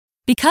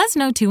Because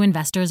no two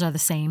investors are the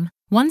same,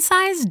 one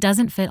size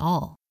doesn't fit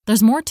all.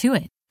 There's more to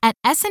it. At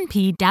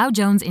S&P Dow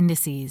Jones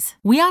Indices,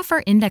 we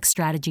offer index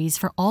strategies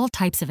for all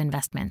types of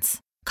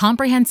investments.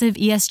 Comprehensive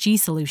ESG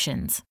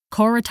solutions,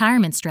 core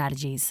retirement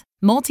strategies,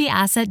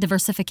 multi-asset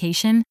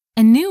diversification,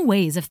 and new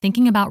ways of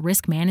thinking about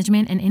risk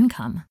management and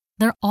income.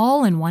 They're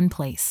all in one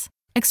place.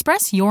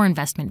 Express your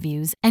investment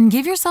views and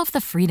give yourself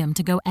the freedom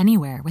to go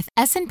anywhere with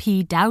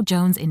S&P Dow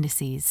Jones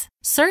Indices.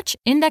 Search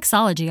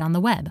Indexology on the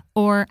web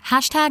or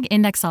hashtag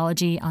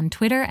Indexology on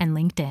Twitter and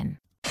LinkedIn.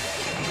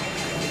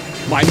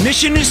 My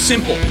mission is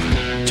simple,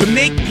 to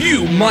make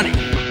you money.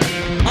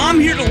 I'm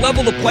here to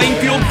level the playing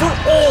field for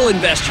all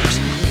investors.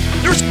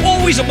 There's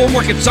always a bull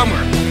market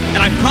somewhere, and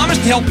I promise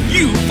to help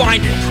you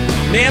find it.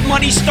 Mad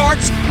Money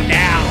starts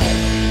now.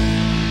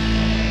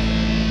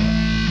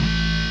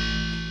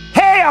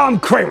 Hey, I'm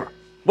Cramer.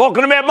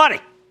 Welcome to Mad Money.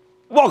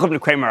 Welcome to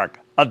Cramer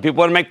America. Other people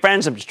want to make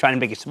friends. I'm just trying to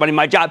make some money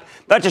my job.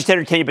 Not just to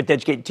entertain you, but to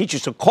educate and teach you.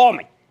 So call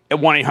me at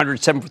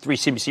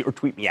 1-800-743-CNBC or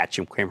tweet me at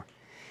Jim Cramer.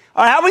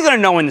 All right, how are we going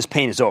to know when this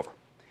pain is over?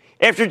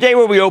 After a day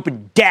where we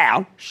opened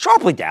down,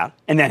 sharply down,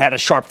 and then had a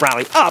sharp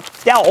rally up,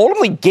 Dow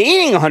ultimately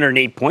gaining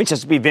 108 points,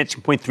 S&P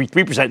advancing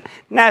 0.33%,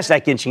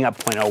 NASDAQ inching up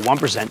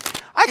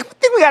 0.01%. I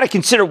think we got to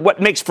consider what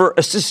makes for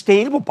a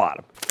sustainable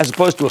bottom, as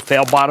opposed to a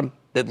failed bottom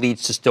that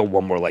leads to still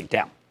one more leg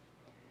down.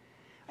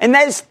 And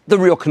that is the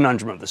real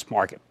conundrum of this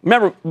market.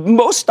 Remember,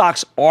 most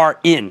stocks are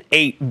in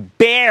a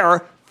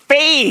bear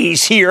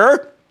phase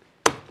here.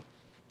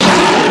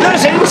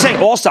 Notice I didn't say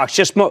all stocks,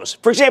 just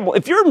most. For example,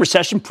 if you're in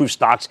recession-proof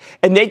stocks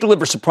and they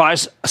deliver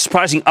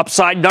surprising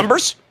upside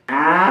numbers,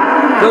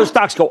 those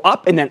stocks go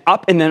up and then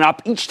up and then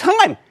up each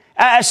time.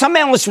 Some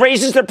analysts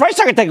raises their price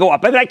target, they go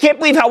up. I mean, I can't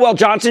believe how well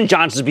Johnson &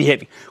 Johnson is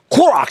behaving.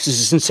 Clorox is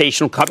a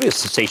sensational company, a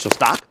sensational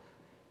stock.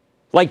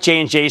 Like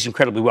J&J is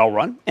incredibly well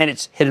run, and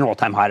it's hit an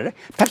all-time high today.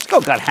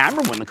 PepsiCo got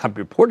hammered when the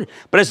company reported,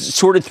 but as it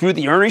sorted through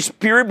the earnings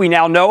period, we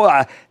now know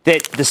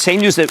that the same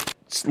news that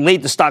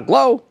laid the stock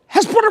low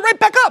has brought it right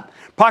back up.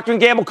 Procter &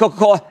 Gamble,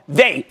 Coca-Cola,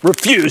 they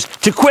refuse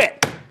to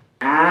quit.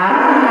 They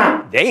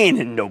ain't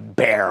in no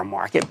bear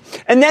market.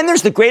 And then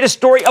there's the greatest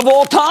story of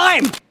all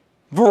time,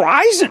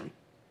 Verizon.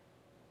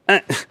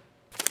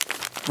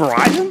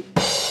 Verizon?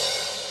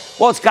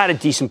 Well, it's got a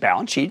decent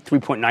balance sheet,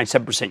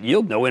 3.97%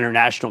 yield, no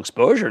international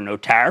exposure, no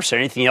tariffs or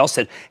anything else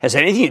that has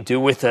anything to do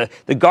with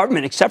the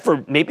government, except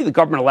for maybe the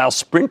government allows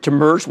Sprint to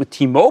merge with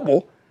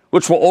T-Mobile,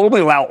 which will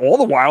ultimately allow all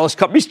the wireless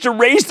companies to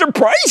raise their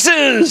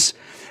prices.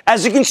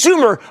 As a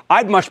consumer,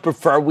 I'd much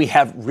prefer we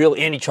have real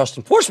antitrust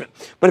enforcement.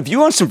 But if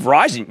you own some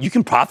Verizon, you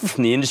can profit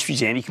from the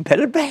industry's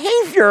anti-competitive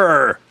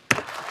behavior.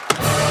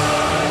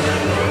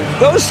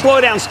 Those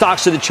slowdown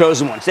stocks are the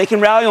chosen ones. They can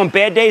rally on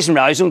bad days and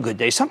rally on good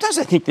days. Sometimes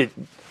I think that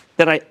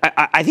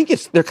I think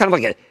they're kind of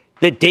like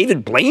that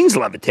David Blaine's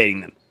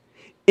levitating them.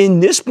 In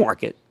this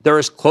market, they're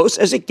as close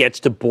as it gets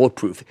to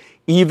bulletproof,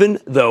 even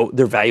though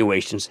their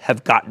valuations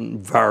have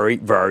gotten very,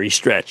 very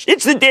stretched.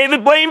 It's the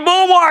David Blaine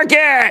bull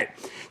market.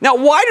 Now,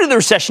 why do the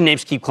recession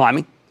names keep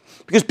climbing?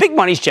 Because big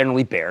money's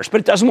generally bearish,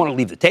 but it doesn't want to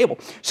leave the table.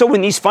 So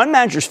when these fund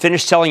managers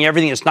finish selling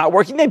everything that's not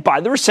working, they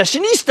buy the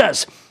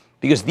recessionistas,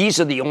 because these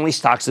are the only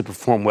stocks that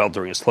perform well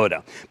during a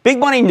slowdown. Big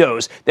money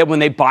knows that when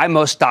they buy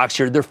most stocks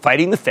here, they're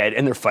fighting the Fed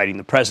and they're fighting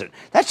the president.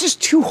 That's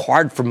just too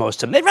hard for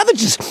most of them. They'd rather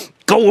just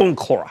go own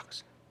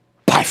Clorox,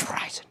 buy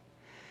Verizon.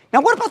 Now,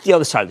 what about the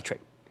other side of the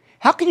trade?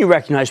 How can you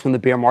recognize when the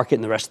bear market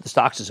and the rest of the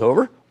stocks is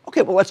over?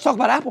 Okay, well, let's talk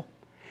about Apple.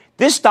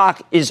 This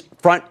stock is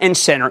front and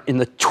center in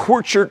the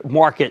tortured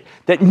market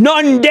that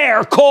none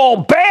dare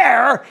call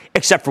bear,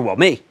 except for, well,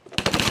 me.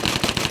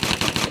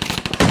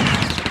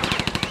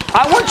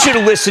 I want you to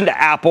listen to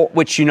Apple,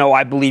 which you know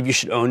I believe you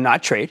should own,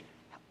 not trade.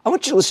 I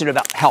want you to listen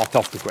about how it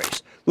fell to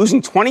grace.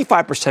 Losing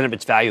 25% of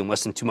its value in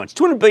less than 2 months.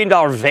 $200 billion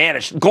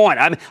vanished.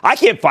 Gone. I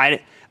can't find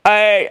it.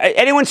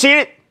 Anyone seen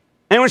it?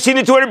 Anyone seen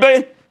the $200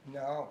 billion?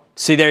 No.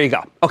 See, there you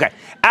go. Okay.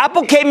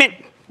 Apple came in.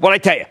 What'd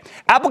I tell you?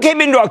 Apple came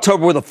into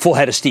October with a full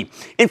head of steam.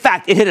 In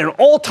fact, it hit an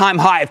all-time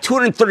high of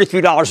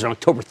 $233 on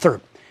October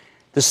 3rd.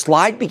 The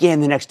slide began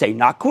the next day,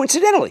 not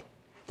coincidentally,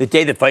 the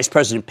day that Vice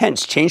President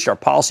Pence changed our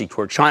policy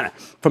toward China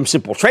from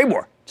simple trade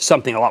war to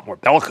something a lot more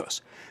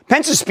bellicose.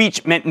 Pence's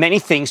speech meant many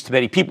things to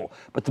many people,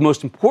 but the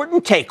most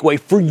important takeaway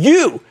for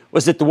you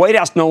was that the White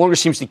House no longer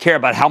seems to care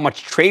about how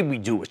much trade we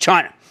do with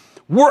China.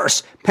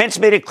 Worse, Pence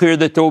made it clear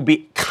that there will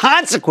be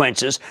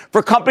consequences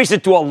for companies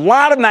that do a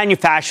lot of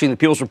manufacturing in the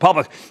People's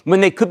Republic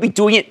when they could be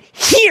doing it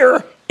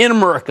here in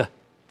America.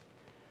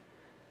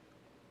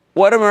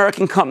 What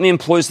American company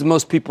employs the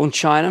most people in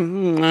China? I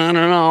don't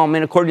know. I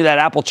mean, according to that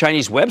Apple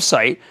Chinese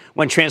website,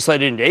 when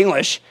translated into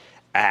English,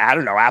 I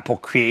don't know, Apple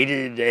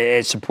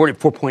created, supported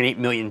 4.8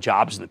 million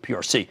jobs in the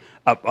PRC,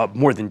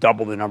 more than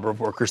double the number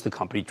of workers the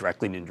company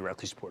directly and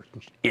indirectly supports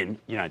in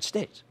the United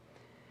States.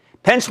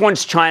 Pence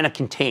wants China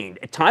contained.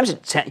 At times,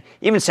 it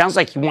even sounds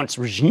like he wants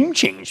regime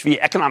change via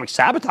economic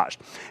sabotage.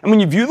 And when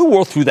you view the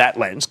world through that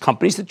lens,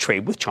 companies that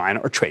trade with China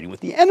are trading with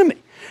the enemy.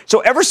 So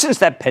ever since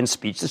that Pence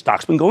speech, the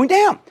stock's been going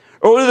down.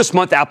 Earlier this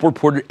month, Apple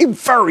reported a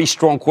very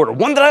strong quarter,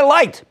 one that I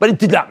liked, but it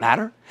did not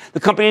matter. The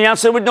company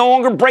announced that it would no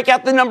longer break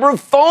out the number of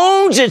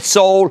phones it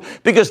sold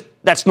because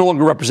that's no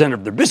longer representative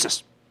of their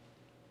business.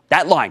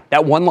 That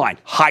one line,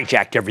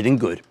 hijacked everything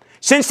good.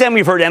 Since then,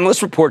 we've heard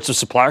endless reports of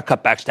supplier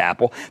cutbacks to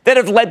Apple that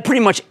have led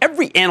pretty much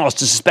every analyst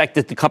to suspect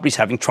that the company's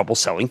having trouble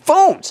selling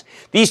phones.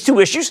 These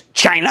two issues,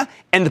 China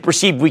and the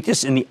perceived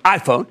weakness in the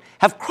iPhone,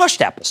 have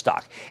crushed Apple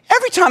stock.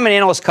 Every time an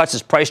analyst cuts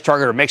his price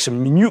target or makes a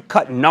minute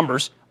cut in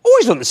numbers,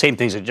 always on the same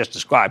things I just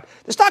described,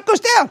 the stock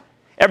goes down.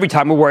 Every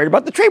time we're worried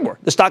about the trade war,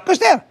 the stock goes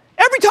down.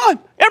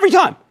 Every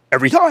time.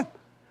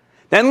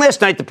 Then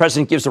last night, the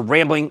president gives a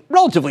rambling,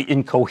 relatively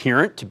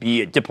incoherent, to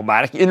be a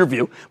diplomatic,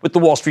 interview with the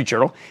Wall Street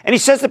Journal, and he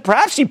says that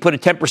perhaps he put a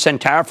 10%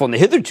 tariff on the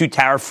hitherto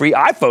tariff-free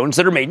iPhones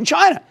that are made in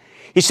China.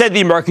 He said the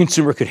American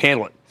consumer could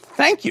handle it.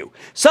 Thank you.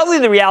 Suddenly,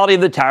 the reality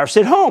of the tariffs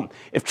hit home.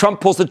 If Trump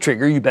pulls the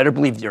trigger, you better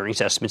believe the earnings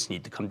estimates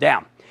need to come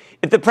down.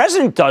 If the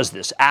president does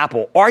this,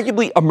 Apple,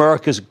 arguably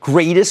America's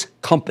greatest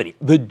company,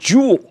 the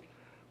jewel,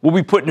 will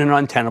be put in an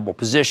untenable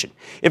position.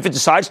 If it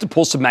decides to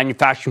pull some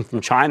manufacturing from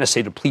China,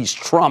 say to please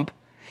Trump,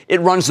 it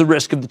runs the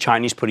risk of the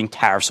Chinese putting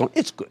tariffs on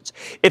its goods.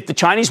 If the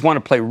Chinese want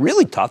to play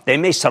really tough, they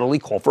may subtly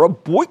call for a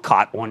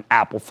boycott on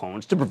Apple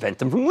phones to prevent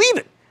them from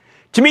leaving.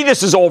 To me,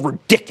 this is all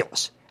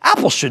ridiculous.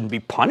 Apple shouldn't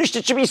be punished.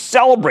 It should be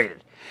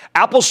celebrated.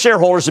 Apple's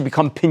shareholders have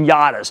become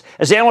piñatas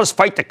as analysts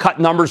fight to cut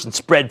numbers and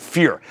spread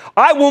fear.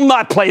 I will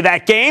not play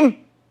that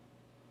game.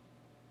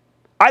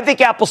 I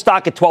think Apple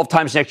stock at 12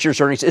 times next year's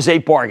earnings is a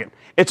bargain.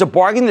 It's a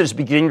bargain that is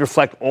beginning to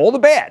reflect all the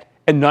bad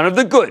and none of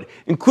the good,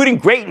 including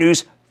great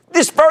news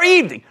this very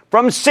evening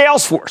from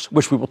Salesforce,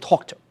 which we will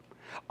talk to.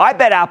 I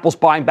bet Apple's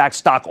buying back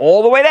stock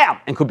all the way down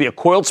and could be a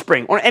coiled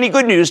spring on any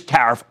good news,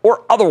 tariff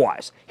or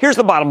otherwise. Here's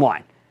the bottom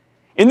line.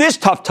 In this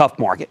tough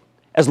market,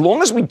 as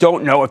long as we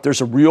don't know if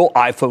there's a real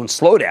iPhone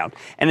slowdown,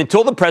 and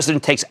until the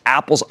president takes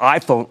Apple's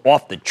iPhone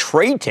off the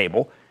trade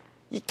table,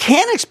 you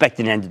can't expect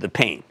an end to the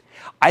pain.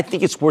 I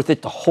think it's worth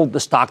it to hold the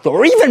stock, though,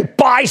 or even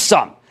buy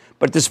some.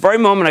 But at this very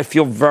moment, I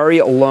feel very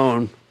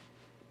alone.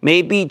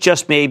 Maybe,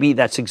 just maybe,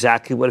 that's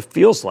exactly what it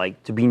feels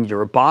like to be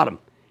near a bottom,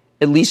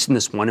 at least in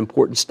this one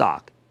important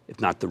stock, if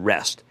not the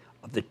rest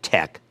of the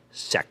tech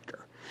sector.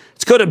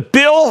 Let's go to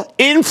Bill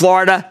in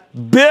Florida.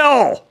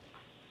 Bill.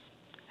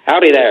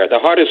 Howdy there, the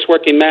hardest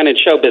working man in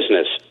show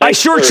business. I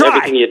sure try.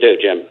 Everything you do,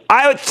 Jim.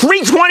 I at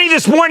 3:20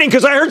 this morning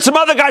because I heard some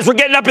other guys were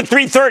getting up at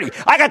 3:30.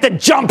 I got to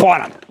jump on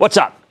them. What's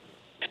up?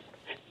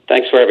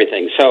 Thanks for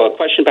everything. So a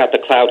question about the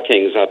Cloud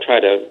Kings. I'll try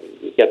to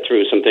get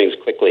through some things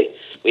quickly.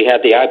 We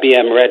had the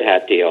IBM Red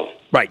Hat deal.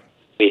 Right.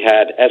 We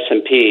had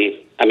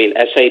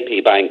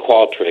SAP buying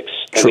Qualtrics.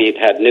 And we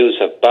had news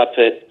of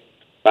Buffett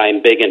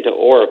buying big into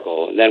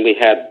Oracle. And then we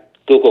had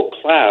Google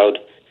Cloud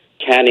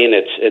canning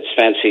its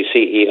fancy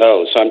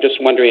CEO. So I'm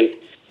just wondering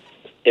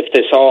if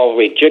this all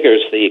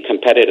rejiggers the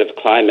competitive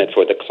climate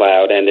for the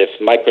cloud and if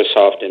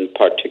Microsoft in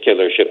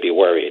particular should be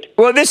worried.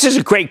 Well, this is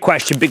a great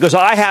question because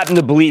I happen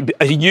to believe,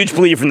 a huge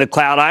believer in the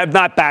cloud. I have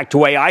not backed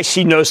away. I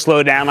see no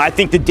slowdown. I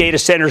think the data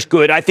center is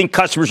good. I think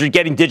customers are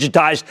getting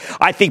digitized.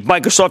 I think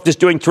Microsoft is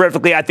doing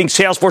terrifically. I think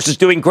Salesforce is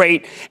doing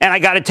great. And I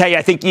got to tell you,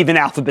 I think even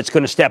Alphabet's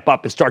going to step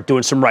up and start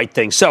doing some right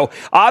things. So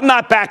I'm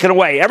not backing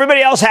away.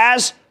 Everybody else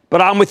has,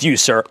 but I'm with you,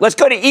 sir. Let's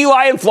go to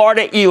Eli in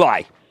Florida.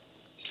 Eli.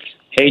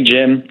 Hey,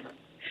 Jim.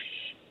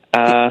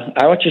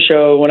 I watch your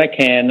show when I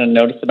can, and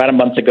noticed about a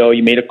month ago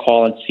you made a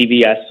call on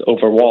CVS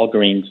over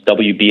Walgreens,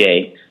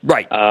 WBA.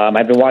 Right.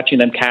 I've been watching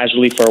them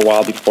casually for a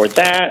while before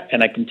that,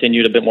 and I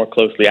continued a bit more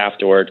closely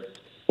afterward.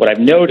 What I've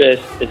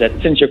noticed is that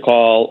since your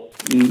call,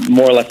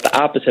 more or less the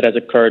opposite has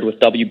occurred with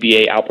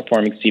WBA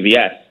outperforming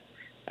CVS.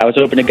 I was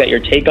hoping to get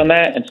your take on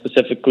that, and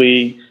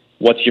specifically,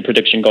 what's your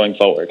prediction going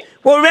forward?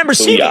 Well, remember,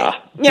 CVS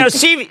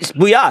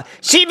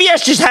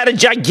just had a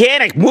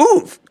gigantic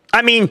move.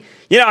 I've been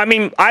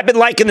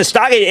liking the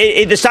stock.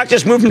 The stock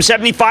just moved from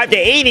 75 to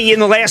 80 in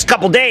the last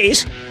couple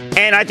days,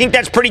 and I think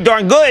that's pretty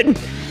darn good.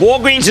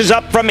 Walgreens is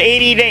up from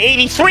 80 to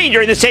 83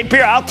 during the same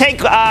period. I'll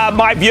take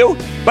my view,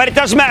 but it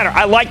doesn't matter.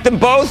 I like them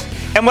both,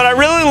 and what I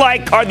really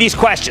like are these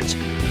questions,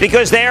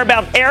 because they are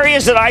about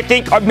areas that I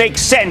think make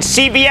sense.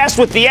 CVS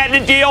with the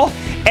Aetna deal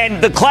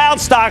and the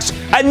cloud stocks.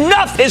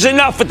 Enough is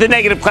enough with the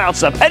negative cloud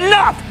stuff.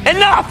 Enough.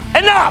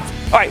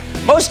 All right,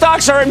 most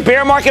stocks are in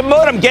bear market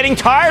mode. I'm getting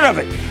tired of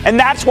it. And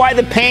that's why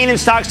the pain in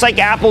stocks like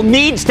Apple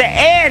needs to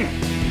end.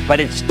 But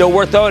it's still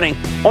worth owning.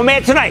 Oh,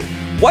 man, tonight,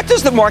 what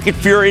does the market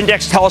fear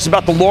index tell us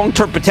about the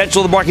long-term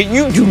potential of the market?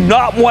 You do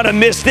not want to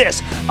miss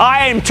this.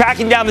 I am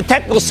tracking down the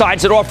technical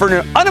sides that offer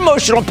an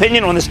unemotional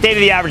opinion on the state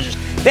of the averages.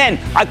 Then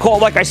I call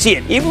it like I see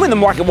it, even when the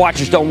market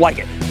watchers don't like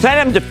it. Tonight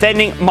I'm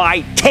defending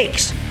my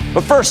takes.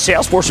 But first,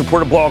 Salesforce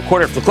reported blowout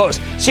quarter after the close.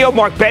 CEO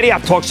Mark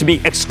Benioff talks to me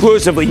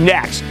exclusively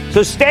next.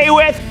 So stay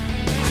with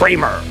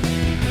Cramer.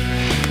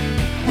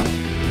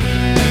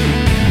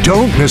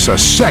 Don't miss a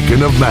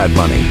second of Mad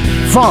Money.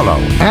 Follow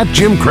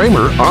 @Jim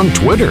Cramer on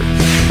Twitter.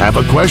 Have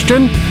a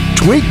question?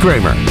 Tweet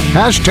Cramer.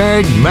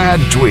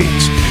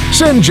 #MadTweets.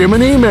 Send Jim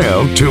an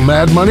email to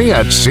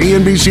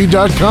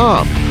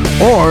madmoney@cnbc.com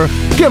or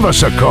give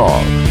us a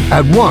call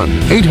at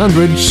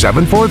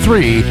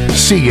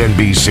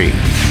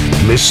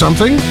 1-800-743-CNBC. Miss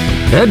something?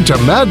 Head to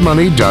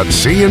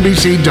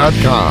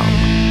madmoney.cnbc.com.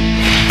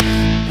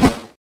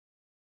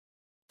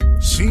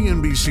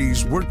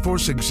 CNBC's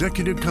Workforce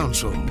Executive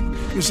Council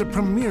is a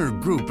premier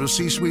group of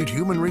C-suite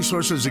human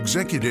resources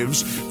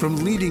executives from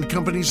leading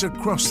companies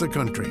across the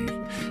country.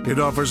 It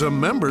offers a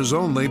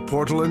members-only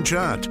portal and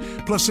chat,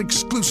 plus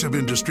exclusive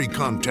industry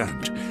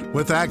content,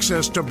 with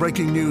access to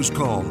breaking news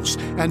calls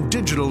and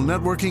digital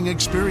networking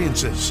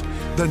experiences.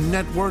 The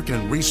network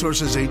and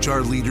resources HR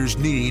leaders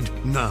need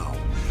now.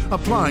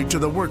 Apply to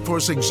the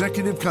Workforce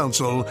Executive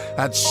Council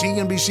at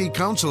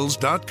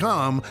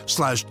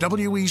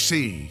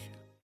cnbccouncils.com/WEC.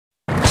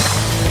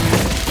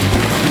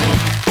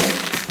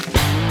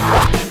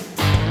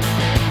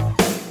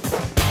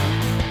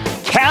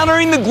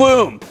 Countering the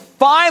gloom.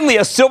 Finally,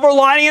 a silver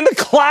lining in the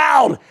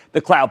cloud. The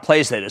cloud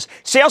plays, that is.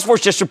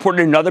 Salesforce just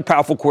reported another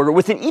powerful quarter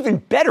with an even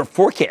better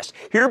forecast.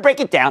 Here to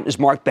break it down is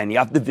Mark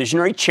Benioff, the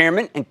visionary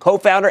chairman and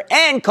co-founder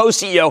and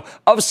co-CEO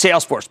of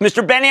Salesforce.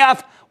 Mr.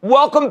 Benioff,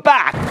 welcome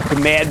back to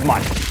Mad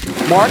Money.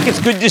 Mark,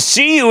 it's good to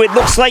see you. It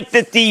looks like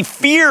that the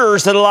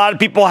fears that a lot of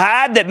people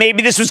had that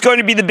maybe this was going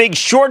to be the big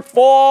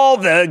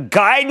shortfall, the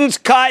guidance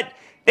cut,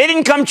 they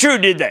didn't come true,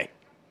 did they?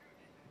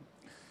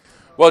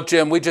 Well,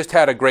 Jim, we just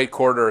had a great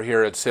quarter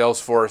here at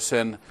Salesforce,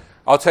 and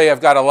I'll tell you,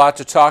 I've got a lot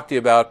to talk to you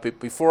about, but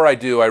before I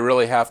do, I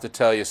really have to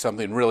tell you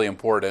something really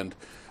important,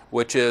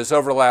 which is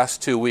over the last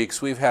 2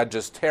 weeks, we've had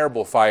just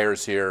terrible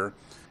fires here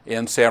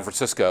in San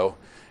Francisco,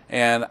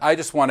 and I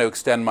just want to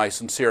extend my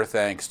sincere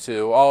thanks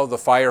to all of the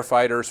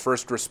firefighters,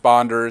 first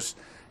responders,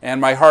 and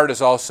my heart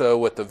is also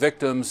with the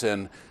victims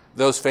and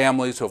those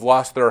families who have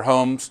lost their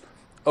homes.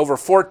 Over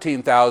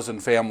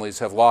 14,000 families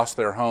have lost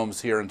their homes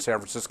here in San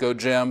Francisco,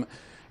 Jim,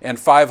 and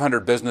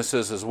 500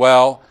 businesses as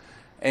well.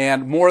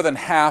 And more than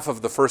half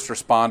of the first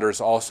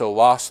responders also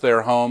lost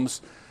their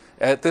homes.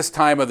 At this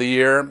time of the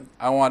year,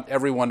 I want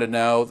everyone to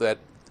know that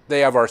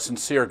they have our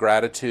sincere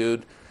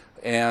gratitude,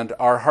 and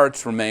our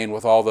hearts remain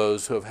with all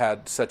those who have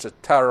had such a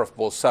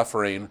terrible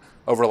suffering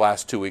over the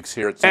last 2 weeks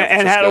here at San Francisco.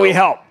 And how do we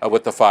help?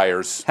 With the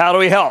fires. How do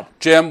we help?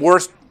 Jim, we're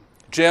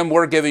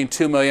giving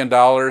 $2 million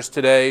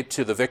today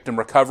to the victim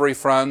recovery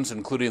funds,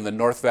 including the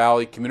North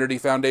Valley Community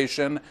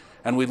Foundation,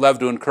 and we'd love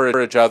to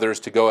encourage others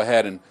to go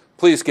ahead and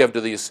please give to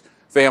these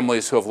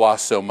families who have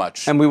lost so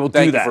much. And we will do that.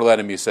 Thank you for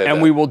letting me say that.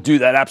 And we will do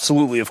that,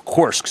 absolutely, of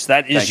course, because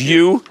that is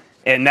you.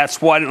 And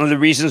that's one of the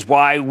reasons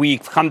why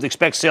we've come to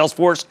expect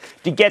Salesforce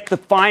to get the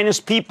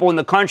finest people in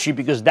the country,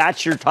 because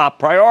that's your top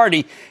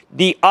priority.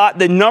 The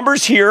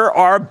numbers here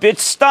are a bit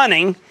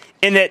stunning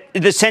in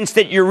the sense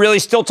that you're really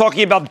still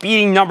talking about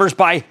beating numbers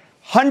by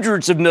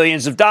hundreds of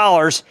millions of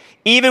dollars,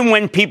 even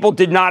when people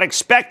did not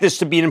expect this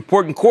to be an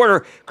important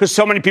quarter because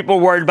so many people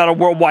were worried about a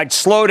worldwide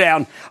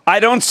slowdown. I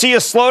don't see a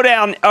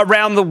slowdown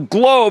around the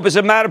globe. As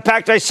a matter of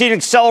fact, I see an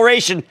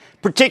acceleration,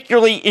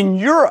 particularly in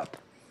Europe.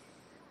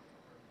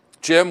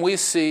 Jim, we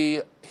see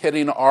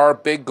hitting our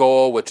big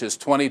goal, which is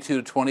 $22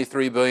 to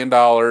 $23 billion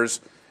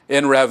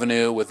in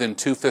revenue within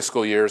 2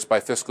 fiscal years by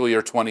fiscal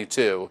year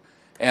 22.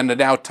 And to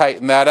now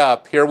tighten that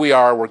up, here we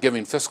are, we're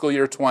giving fiscal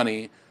year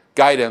 20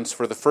 guidance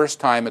for the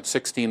first time at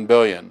 $16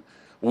 billion.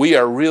 We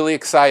are really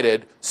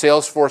excited.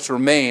 Salesforce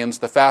remains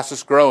the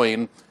fastest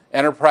growing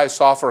enterprise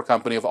software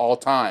company of all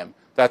time.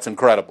 That's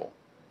incredible.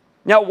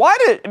 Now,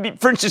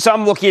 for instance,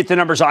 I'm looking at the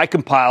numbers I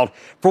compiled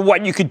for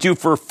what you could do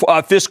for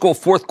fiscal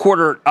fourth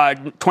quarter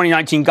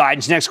 2019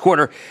 guidance next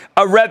quarter.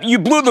 You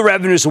blew the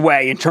revenues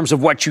away in terms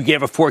of what you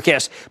gave a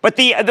forecast. But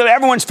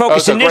everyone's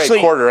focused initially. It's a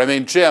great quarter. I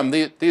mean, Jim,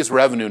 these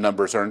revenue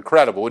numbers are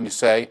incredible, wouldn't you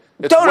say?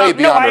 It's way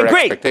beyond our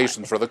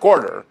expectations for the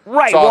quarter.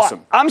 Right. It's awesome.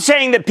 Well, I'm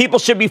saying that people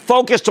should be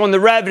focused on the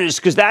revenues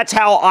because that's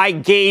how I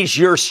gauge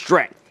your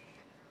strength.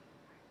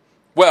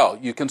 Well,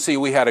 you can see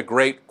we had a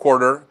great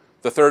quarter.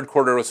 The third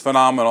quarter was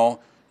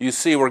phenomenal. You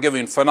see, we're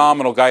giving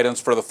phenomenal guidance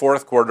for the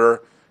fourth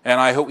quarter,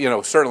 and I hope,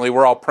 certainly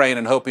we're all praying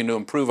and hoping to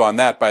improve on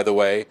that, by the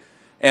way.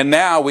 And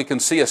now we can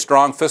see a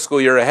strong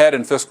fiscal year ahead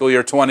in fiscal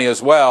year 20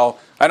 as well.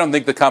 I don't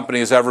think the company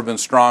has ever been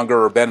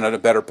stronger or been in a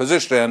better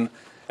position.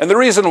 And the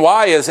reason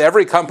why is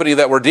every company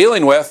that we're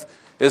dealing with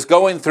is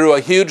going through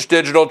a huge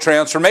digital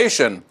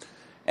transformation.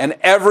 And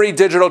every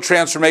digital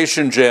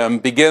transformation, Jim,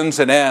 begins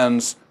and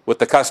ends with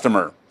the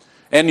customer.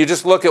 And you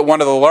just look at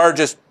one of the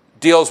largest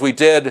deals we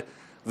did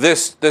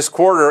this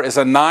quarter is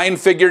a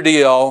 9-figure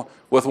deal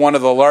with one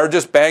of the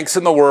largest banks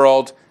in the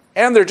world,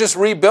 and they're just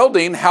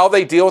rebuilding how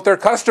they deal with their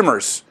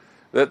customers.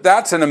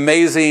 That's an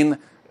amazing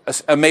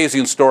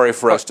story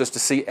for us, just to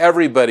see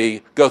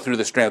everybody go through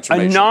this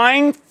transformation. A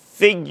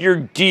 9-figure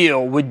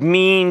deal would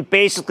mean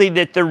basically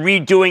that they're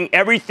redoing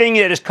everything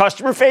that is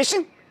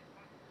customer-facing?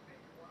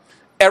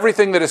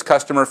 Everything that is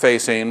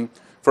customer-facing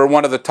for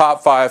one of the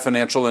top 5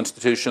 financial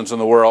institutions in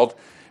the world.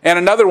 And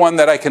another one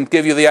that I can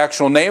give you the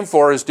actual name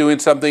for is doing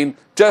something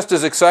just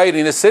as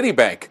exciting as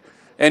Citibank.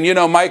 And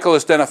Michael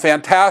has done a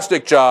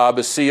fantastic job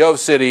as CEO of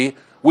Citi.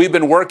 We've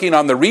been working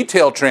on the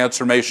retail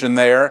transformation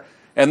there,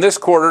 And this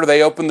quarter,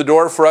 they opened the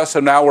door for us,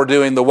 and now we're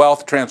doing the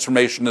wealth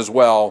transformation as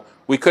well.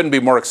 We couldn't be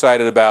more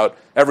excited about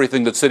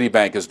everything that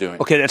Citibank is doing.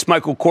 Okay, that's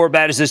Michael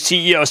Corbat as the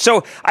CEO.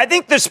 So I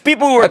think there's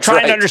people who are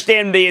trying to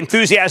understand the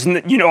enthusiasm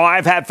that,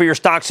 I've had for your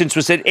stock since it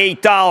was at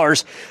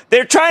 $8.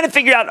 They're trying to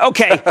figure out,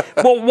 okay,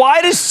 well,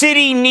 why does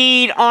Citi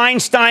need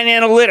Einstein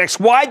Analytics?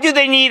 Why do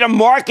they need a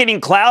marketing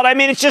cloud? I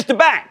mean, it's just a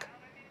bank.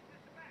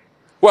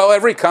 Well,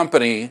 every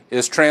company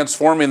is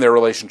transforming their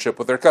relationship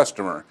with their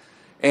customer.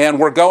 And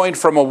we're going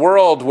from a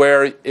world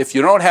where if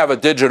you don't have a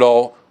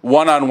digital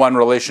one-on-one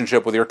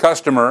relationship with your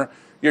customer,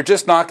 you're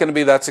just not going to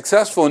be that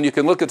successful. And you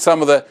can look at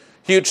some of the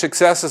huge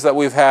successes that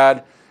we've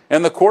had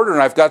in the quarter.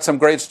 And I've got some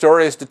great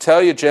stories to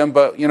tell you, Jim.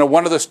 But,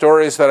 one of the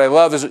stories that I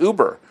love is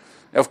Uber.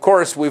 Of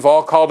course, we've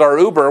all called our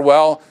Uber.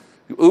 Well,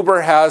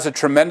 Uber has a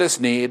tremendous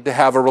need to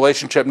have a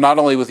relationship not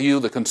only with you,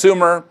 the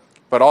consumer,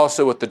 but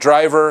also with the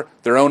driver,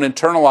 their own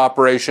internal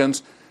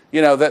operations.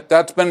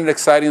 That's been an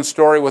exciting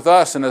story with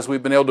us. And as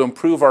we've been able to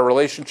improve our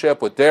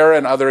relationship with Dara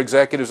and other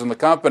executives in the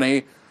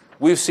company,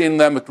 we've seen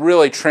them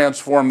really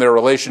transform their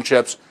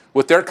relationships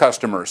with their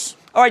customers.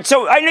 All right,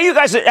 so I know you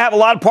guys have a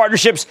lot of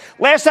partnerships.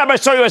 Last time I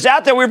saw you was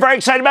out there, we were very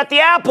excited about the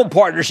Apple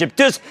partnership.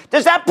 Does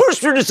that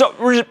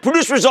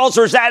produce results,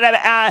 or is that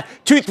a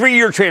 2-3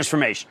 year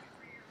transformation?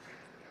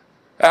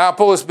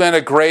 Apple has been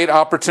a great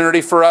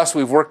opportunity for us.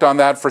 We've worked on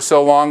that for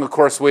so long. Of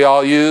course, we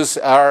all use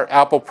our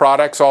Apple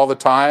products all the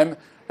time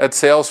at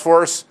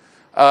Salesforce.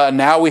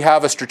 Now we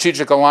have a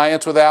strategic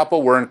alliance with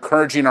Apple. We're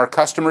encouraging our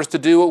customers to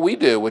do what we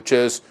do, which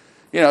is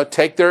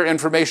take their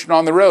information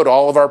on the road.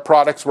 All of our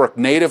products work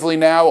natively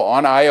now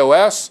on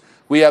iOS.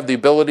 We have the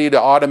ability to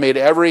automate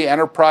every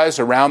enterprise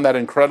around that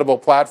incredible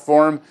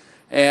platform,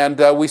 and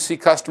we see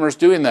customers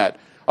doing that.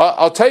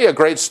 I'll tell you a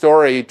great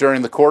story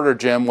during the quarter,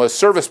 Jim, was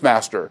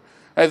ServiceMaster.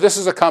 This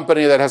is a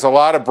company that has a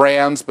lot of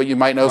brands, but you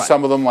might know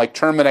some of them like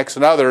Terminix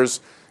and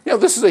others.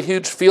 This is a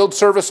huge field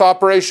service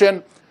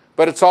operation,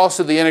 but it's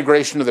also the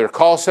integration of their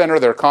call center,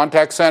 their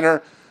contact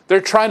center.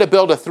 They're trying to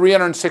build a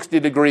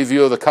 360-degree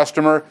view of the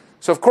customer.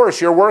 So, of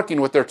course, you're working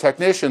with their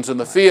technicians in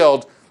the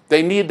field.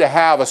 They need to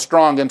have a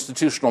strong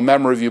institutional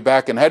memory view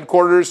back in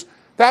headquarters.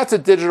 That's a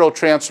digital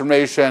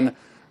transformation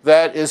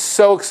that is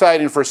so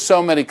exciting for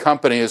so many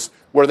companies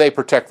where they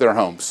protect their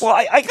homes. Well,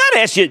 I got to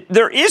ask you,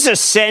 there is a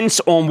sense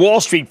on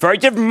Wall Street, very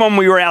different from when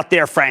we were out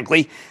there,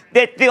 frankly,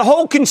 that the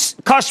whole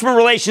customer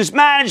relations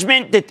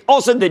management, that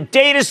also the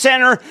data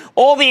center,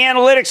 all the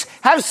analytics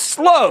have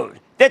slowed,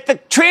 that the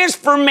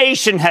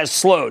transformation has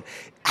slowed.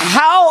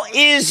 How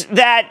is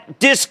that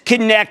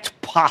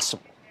disconnect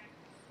possible?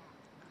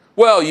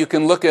 Well, you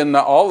can look in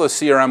all the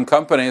CRM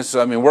companies.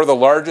 I mean, we're the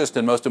largest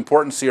and most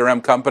important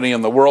CRM company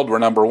in the world. We're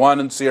number one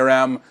in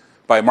CRM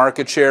by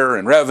market share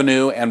and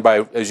revenue, and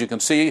by, as you can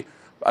see,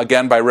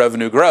 again, by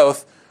revenue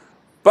growth.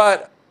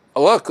 But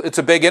look, it's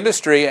a big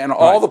industry, and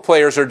all the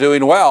players are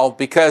doing well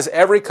because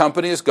every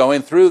company is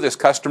going through this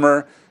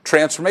customer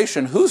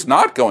transformation. Who's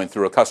not going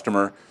through a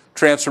customer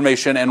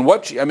transformation? And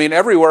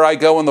everywhere I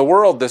go in the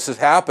world, this is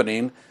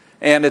happening,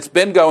 and it's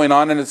been going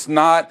on, and it's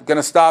not going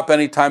to stop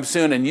anytime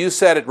soon. And you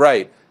said it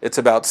right. It's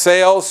about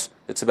sales,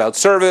 it's about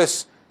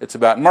service, it's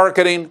about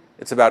marketing,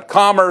 it's about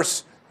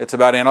commerce, it's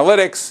about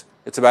analytics,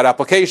 it's about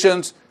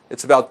applications,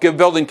 it's about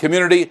building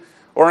community.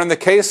 Or in the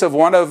case of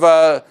one of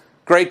a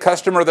great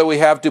customer that we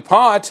have,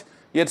 DuPont,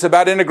 it's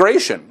about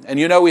integration. And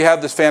we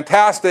have this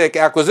fantastic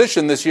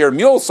acquisition this year,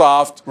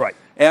 MuleSoft. Right.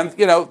 And,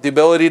 the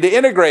ability to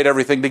integrate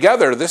everything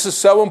together. This is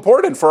so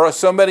important for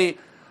so many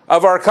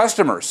of our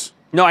customers.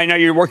 No, I know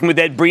you're working with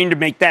Ed Breen to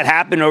make that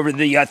happen over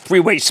the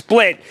three-way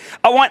split.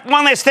 I want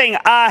one last thing.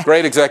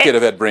 Great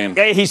executive, Ed Breen.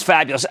 He's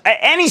fabulous.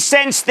 Any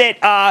sense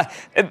that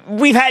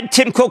we've had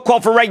Tim Cook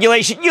call for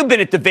regulation? You've been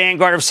at the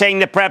vanguard of saying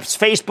that perhaps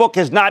Facebook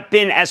has not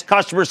been as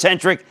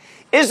customer-centric.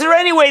 Is there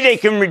any way they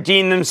can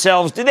redeem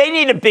themselves? Do they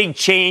need a big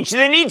change? Do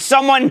they need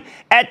someone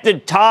at the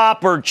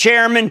top or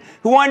chairman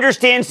who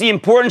understands the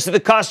importance of the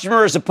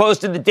customer as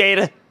opposed to the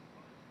data?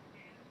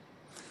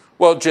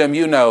 Well, Jim,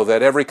 you know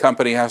that every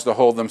company has to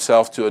hold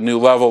themselves to a new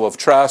level of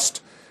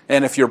trust.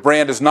 And if your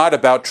brand is not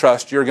about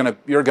trust, you're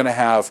gonna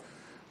have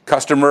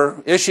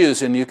customer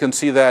issues. And you can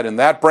see that in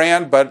that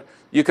brand, but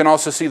you can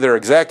also see their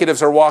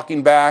executives are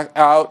walking back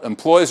out,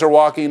 employees are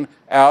walking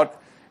out.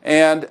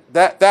 And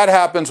that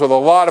happens with a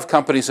lot of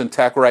companies in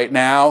tech right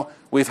now.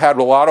 We've had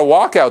a lot of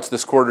walkouts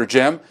this quarter,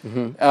 Jim.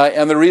 Mm-hmm.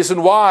 And the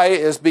reason why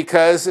is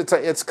because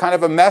it's kind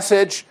of a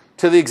message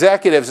to the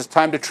executives. It's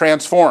time to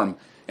transform.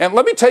 And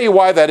let me tell you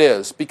why that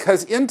is.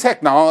 Because in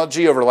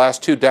technology over the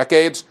last 2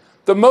 decades,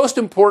 the most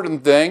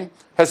important thing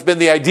has been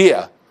the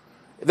idea.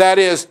 That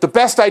is, the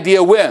best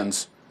idea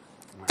wins.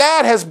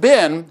 That has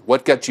been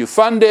what gets you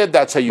funded.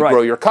 That's how you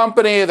grow your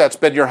company. That's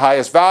been your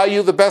highest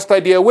value. The best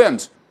idea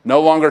wins. No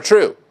longer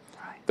true.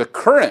 The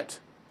current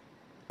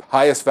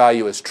highest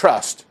value is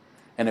trust.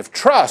 And if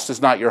trust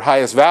is not your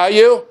highest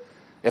value,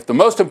 if the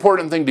most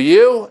important thing to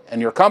you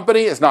and your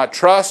company is not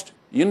trust,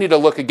 you need to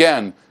look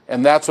again.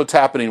 And that's what's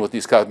happening with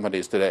these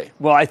companies today.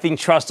 Well, I think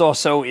trust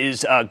also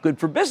is good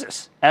for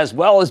business, as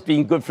well as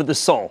being good for the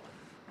soul.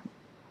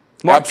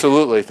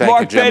 Absolutely. Thank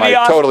Mark you, Jim. Benioff,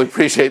 I totally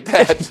appreciate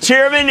that.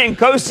 Chairman and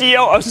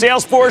co-CEO of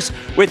Salesforce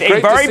with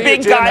a very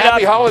big guide up.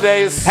 Happy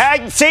holidays.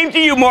 Same to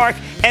you, Mark.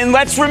 And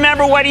let's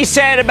remember what he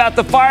said about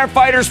the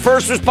firefighters,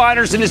 first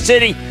responders in the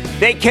city.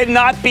 They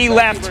cannot be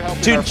left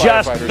to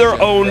just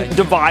their own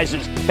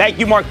devices. Thank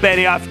you, Mark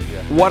Benioff.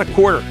 Yeah. What a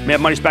quarter.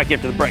 Mad Money's back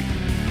after the break.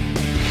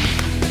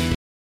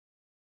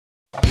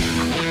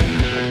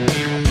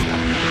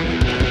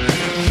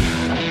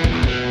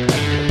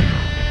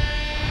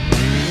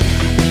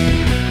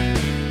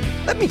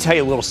 Let me tell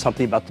you a little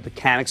something about the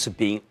mechanics of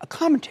being a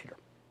commentator.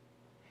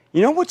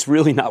 You know what's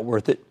really not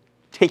worth it?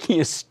 Taking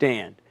a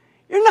stand.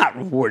 You're not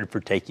rewarded for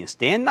taking a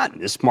stand, not in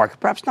this market,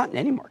 perhaps not in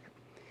any market.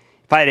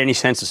 If I had any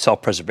sense of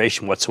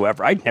self-preservation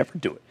whatsoever, I'd never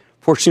do it.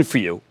 Fortunately for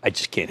you, I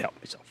just can't help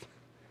myself.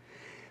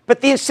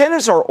 But the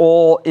incentives are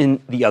all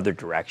in the other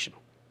direction.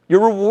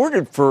 You're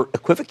rewarded for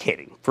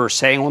equivocating, for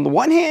saying on the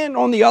one hand,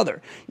 on the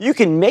other. You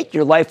can make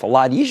your life a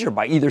lot easier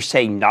by either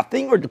saying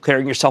nothing or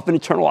declaring yourself an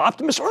eternal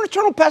optimist or an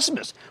eternal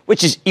pessimist,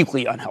 which is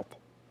equally unhelpful.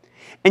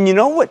 And you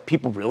know what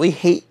people really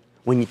hate?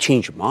 When you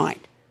change your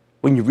mind,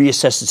 when you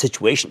reassess the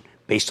situation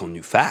based on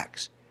new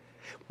facts.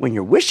 When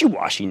you're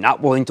wishy-washy,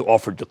 not willing to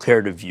offer a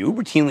declarative view,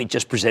 routinely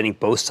just presenting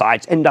both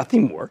sides and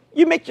nothing more,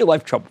 you make your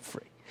life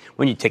trouble-free.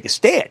 When you take a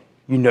stand,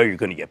 you know you're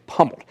going to get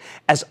pummeled,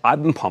 as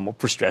I've been pummeled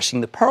for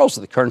stressing the perils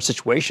of the current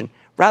situation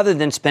rather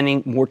than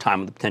spending more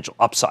time on the potential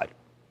upside.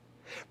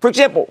 For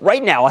example,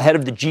 right now, ahead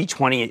of the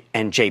G20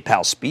 and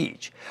J-PAL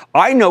speech,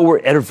 I know we're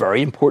at a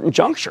very important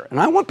juncture, and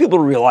I want people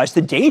to realize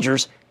the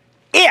dangers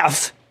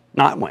if,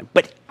 not when,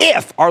 but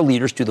if our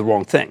leaders do the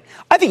wrong thing.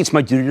 I think it's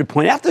my duty to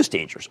point out those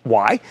dangers.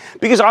 Why?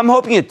 Because I'm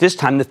hoping at this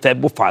time the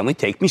Fed will finally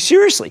take me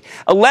seriously.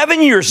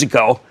 11 years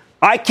ago,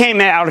 I came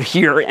out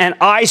here and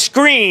I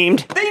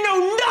screamed, "They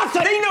know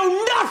nothing! They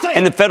know nothing!"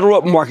 And the Federal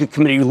Open Market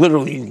Committee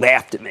literally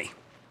laughed at me.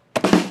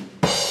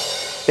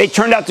 They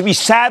turned out to be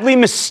sadly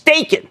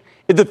mistaken.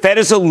 If the Fed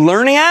is a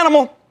learning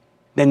animal,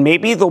 then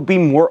maybe they'll be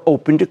more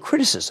open to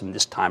criticism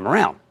this time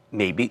around.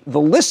 Maybe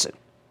they'll listen.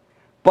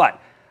 But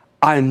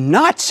I'm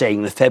not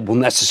saying the Fed will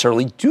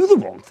necessarily do the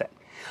wrong thing.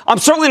 I'm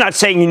certainly not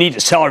saying you need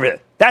to sell everything.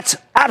 That's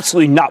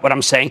absolutely not what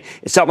I'm saying.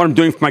 It's not what I'm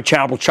doing for my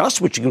charitable trust,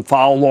 which you can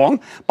follow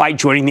along by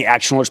joining the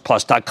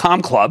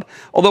ActionAlertsPlus.com club,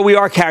 although we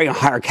are carrying a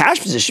higher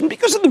cash position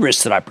because of the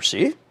risks that I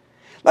perceive.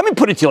 Let me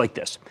put it to you like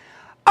this.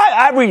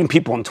 I'm reading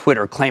people on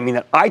Twitter claiming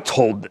that I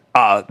told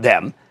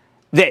them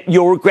that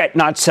you'll regret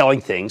not selling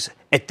things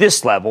at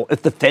this level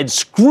if the Fed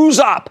screws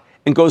up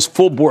and goes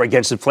full bore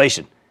against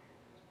inflation.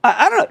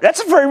 I don't know.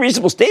 That's a very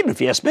reasonable statement,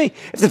 if you ask me.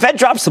 If the Fed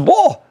drops the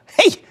ball,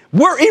 hey,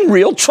 we're in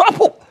real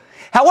trouble.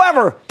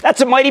 However, that's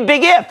a mighty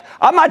big if.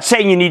 I'm not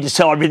saying you need to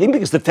sell everything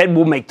because the Fed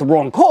will make the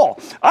wrong call.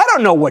 I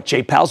don't know what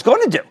J-PAL's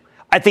going to do.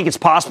 I think it's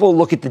possible to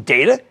look at the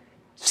data,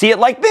 see it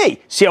like me,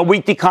 see how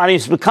weak the economy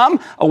has become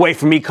away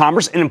from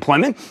e-commerce and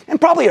employment, and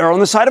probably err on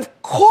the side of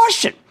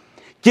caution,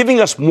 giving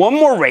us one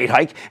more rate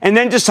hike and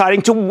then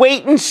deciding to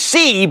wait and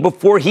see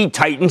before he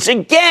tightens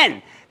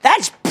again.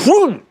 That's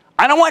prudent.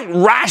 I don't want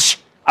rash.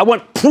 I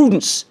want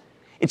prudence.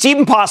 It's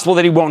even possible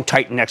that he won't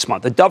tighten next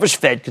month. A dovish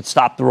Fed could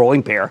stop the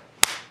rolling bear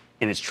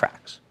in its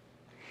tracks.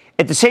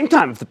 At the same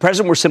time, if the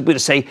president were simply to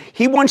say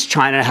he wants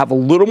China to have a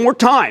little more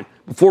time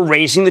before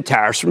raising the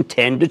tariffs from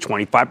 10 to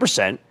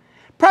 25%,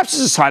 perhaps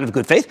it's a sign of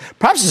good faith,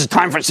 perhaps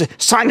it's a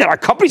sign that our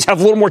companies have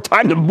a little more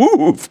time to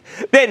move,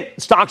 then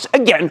stocks,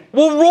 again,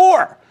 will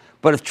roar.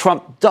 But if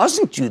Trump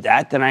doesn't do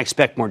that, then I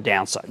expect more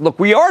downside. Look,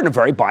 we are in a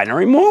very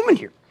binary moment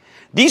here.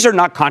 These are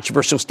not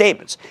controversial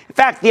statements. In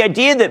fact, the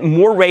idea that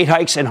more rate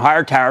hikes and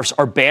higher tariffs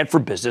are bad for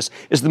business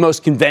is the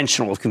most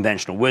conventional of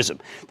conventional wisdom.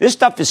 This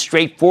stuff is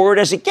straightforward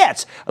as it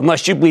gets,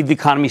 unless you believe the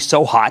economy is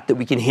so hot that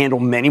we can handle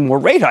many more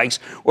rate hikes,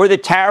 or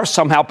that tariffs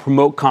somehow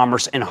promote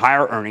commerce and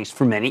higher earnings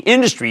for many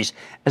industries,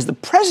 as the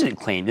president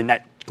claimed in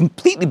that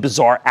completely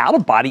bizarre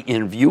out-of-body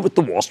interview with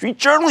the Wall Street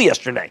Journal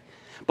yesterday.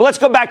 But let's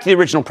go back to the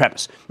original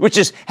premise, which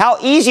is how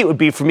easy it would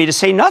be for me to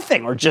say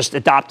nothing or just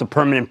adopt a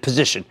permanent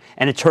position,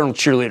 an eternal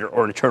cheerleader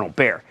or an eternal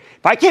bear.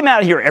 If I came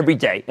out here every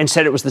day and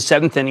said it was the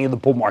seventh inning of the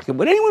bull market,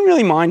 would anyone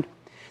really mind?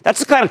 That's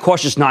the kind of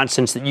cautious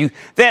nonsense that you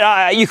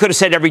could have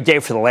said every day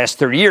for the last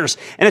 30 years.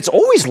 And it's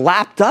always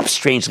lapped up,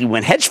 strangely,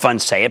 when hedge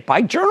funds say it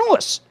by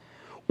journalists.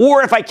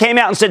 Or if I came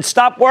out and said,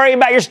 stop worrying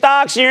about your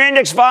stocks and your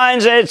index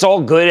funds, it's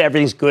all good,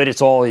 everything's good,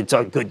 it's all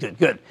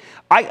good.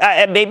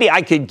 Maybe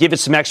I could give it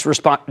some extra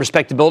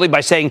respectability by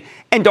saying,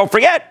 and don't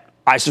forget,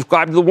 I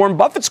subscribe to the Warren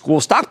Buffett school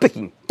of stock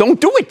picking. Don't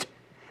do it.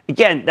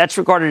 Again, that's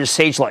regarded as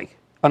sage-like,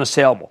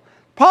 unassailable.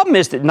 Problem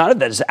is that none of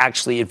that is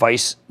actually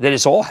advice that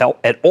is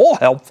at all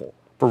helpful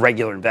for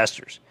regular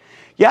investors.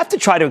 You have to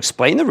try to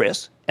explain the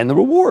risks and the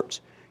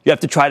rewards. You have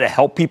to try to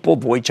help people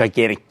avoid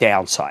gigantic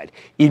downside,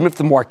 even if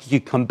the market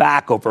could come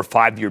back over a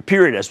 5-year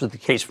period, as was the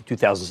case from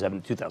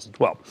 2007 to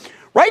 2012.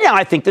 Right now,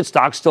 I think that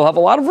stocks still have a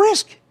lot of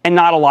risk and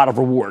not a lot of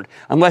reward,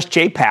 unless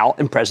Jay Powell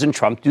and President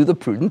Trump do the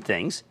prudent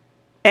things,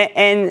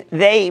 and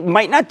they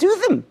might not do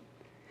them.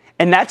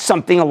 And that's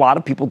something a lot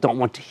of people don't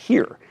want to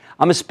hear.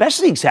 I'm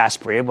especially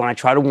exasperated when I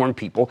try to warn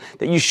people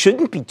that you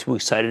shouldn't be too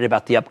excited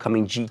about the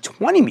upcoming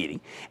G20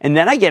 meeting, and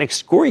then I get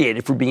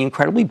excoriated for being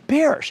incredibly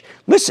bearish.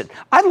 Listen,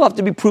 I'd love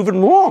to be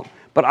proven wrong,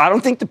 but I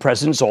don't think the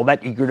president's all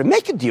that eager to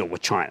make a deal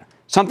with China,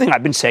 something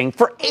I've been saying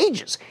for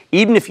ages.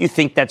 Even if you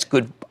think that's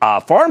good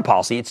foreign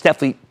policy, it's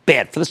definitely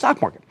bad for the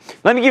stock market.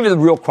 Let me give you the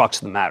real crux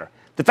of the matter.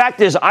 The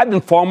fact is, I've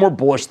been far more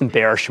bullish than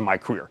bearish in my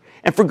career,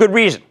 and for good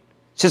reason.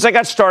 Since I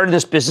got started in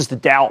this business, the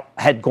Dow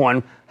has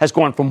gone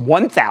from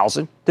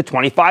 1,000 to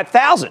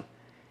 25,000.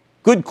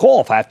 Good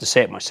call, if I have to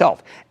say it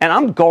myself. And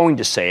I'm going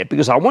to say it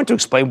because I want to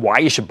explain why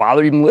you should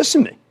bother even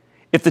listening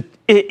to me.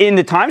 In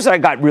the times that I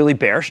got really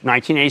bearish,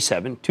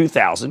 1987,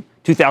 2000,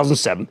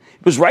 2007,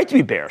 it was right to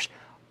be bearish.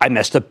 I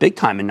messed up big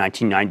time in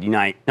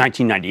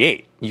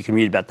 1998. You can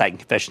read about that in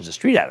Confessions of a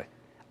Street Addict.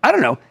 I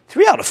don't know,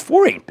 3 out of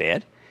 4 ain't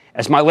bad.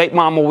 As my late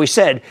mom always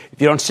said,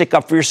 if you don't stick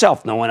up for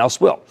yourself, no one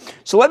else will.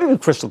 So let me be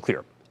crystal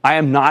clear. I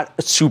am not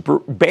a super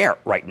bear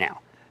right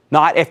now.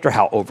 Not after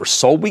how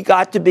oversold we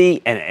got to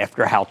be and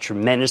after how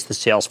tremendous the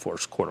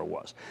Salesforce quarter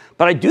was.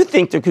 But I do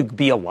think there could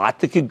be a lot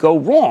that could go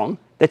wrong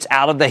that's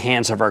out of the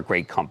hands of our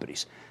great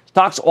companies.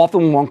 Stocks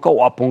often won't go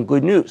up on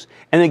good news,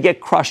 and they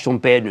get crushed on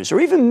bad news or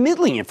even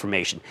middling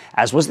information,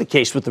 as was the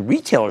case with the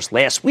retailers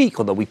last week,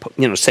 although we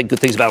said good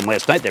things about them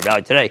last night, they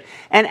rallied today,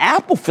 and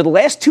Apple for the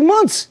last 2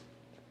 months.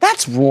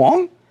 That's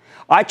wrong.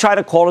 I try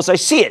to call it as I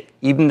see it,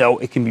 even though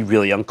it can be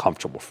really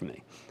uncomfortable for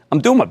me. I'm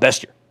doing my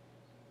best here.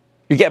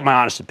 You get my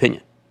honest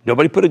opinion.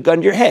 Nobody put a gun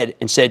to your head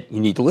and said, you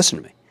need to listen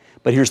to me.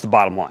 But here's the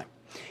bottom line.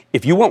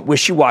 If you want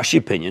wishy-washy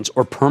opinions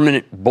or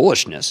permanent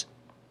bullishness,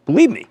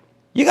 believe me,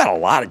 you got a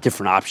lot of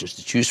different options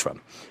to choose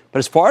from. But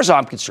as far as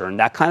I'm concerned,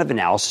 that kind of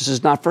analysis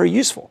is not very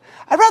useful.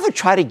 I'd rather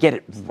try to get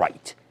it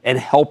right and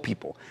help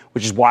people,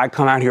 which is why I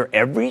come out here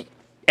every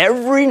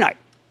night,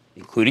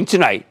 including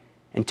tonight,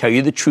 and tell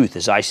you the truth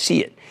as I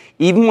see it,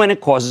 even when it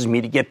causes me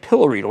to get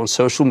pilloried on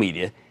social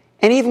media,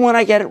 and even when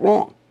I get it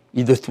wrong,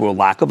 either through a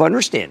lack of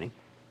understanding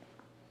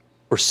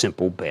or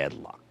simple bad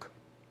luck.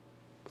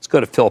 Let's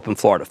go to Philip in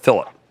Florida.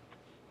 Philip.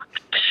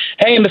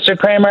 Hey, Mr.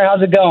 Cramer,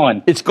 how's it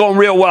going? It's going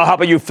real well. How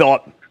about you,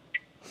 Philip?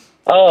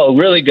 Oh,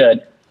 really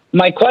good.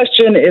 My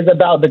question is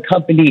about the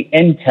company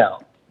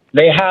Intel.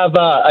 They have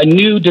a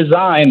new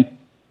design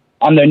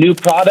on their new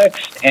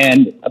products,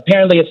 and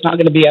apparently it's not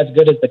going to be as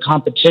good as the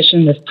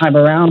competition this time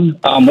around.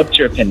 What's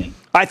your opinion?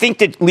 I think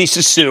that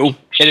Lisa Su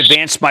at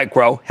Advanced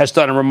Micro has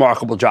done a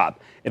remarkable job.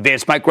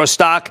 Advanced Micro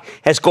stock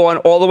has gone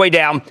all the way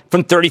down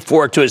from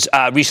 34 to as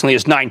recently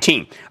as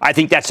 19. I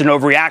think that's an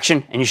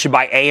overreaction, and you should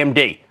buy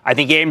AMD. I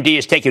think AMD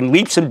has taken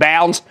leaps and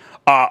bounds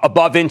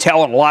above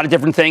Intel and a lot of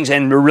different things,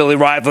 and we're really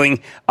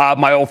rivaling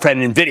my old friend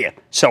NVIDIA.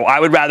 So I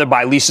would rather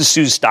buy Lisa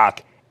Su's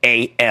stock,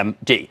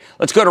 AMD.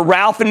 Let's go to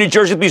Ralph in New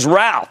Jersey, please.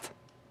 Ralph.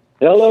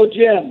 Hello,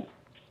 Jim.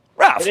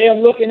 Ralph. Today I'm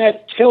looking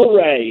at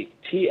Tilray,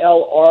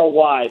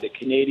 TLRY, the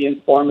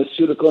Canadian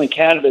pharmaceutical and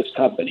cannabis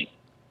company.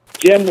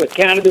 Jim, with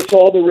cannabis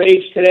all the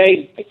rage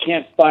today, I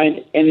can't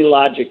find any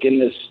logic in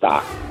this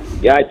stock.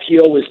 The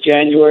IPO was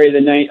July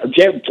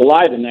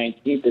the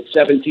 19th at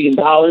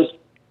 $17.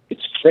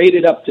 It's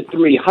traded up to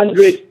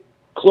 $300.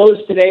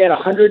 Closed today at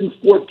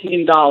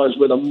 $114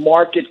 with a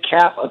market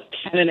cap of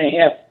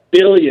 $10.5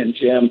 billion,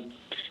 Jim.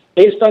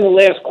 Based on the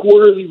last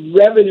quarterly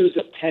revenues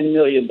of $10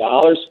 million,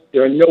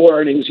 there are no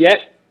earnings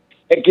yet.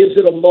 It gives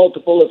it a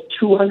multiple of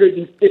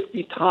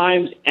 250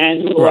 times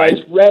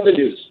annualized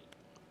revenues.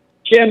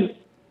 Jim,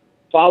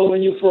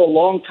 following you for a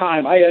long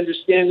time, I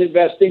understand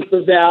investing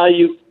for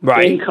value,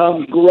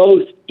 income,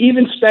 growth,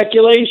 even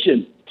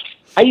speculation.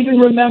 I even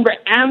remember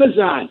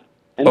Amazon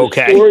and the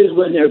stories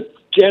when they're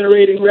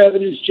generating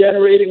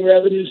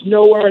revenues,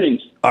 no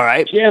earnings. All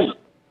right. Jim,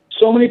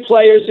 so many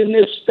players in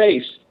this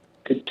space.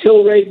 Could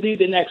Tilray be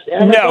the next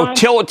Amazon? No,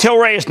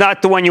 Tilray is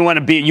not the one you want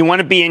to be. You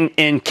want to be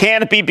in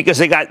Canopy because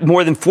they got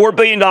more than $4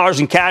 billion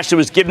in cash that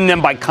was given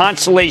them by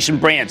Constellation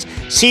Brands.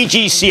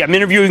 CGC, I'm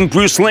interviewing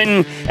Bruce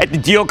Linton at the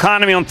Deal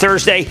Economy on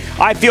Thursday.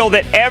 I feel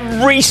that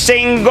every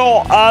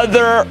single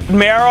other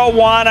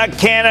marijuana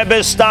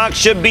cannabis stock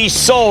should be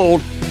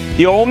sold.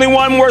 The only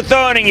one worth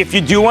owning, if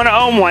you do want to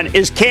own one,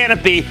 is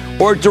Canopy,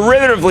 or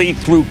derivatively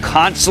through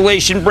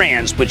Constellation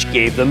Brands, which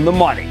gave them the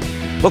money.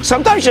 Look,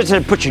 sometimes you just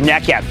have to put your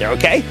neck out there,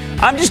 okay?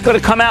 I'm just going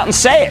to come out and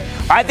say it.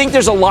 I think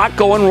there's a lot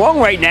going wrong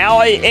right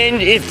now,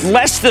 and if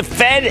less the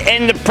Fed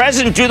and the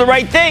president do the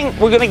right thing,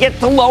 we're going to get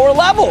to lower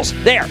levels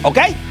there,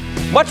 okay?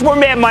 Much more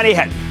Mad Money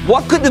ahead.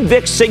 What could the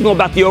VIX signal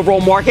about the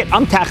overall market?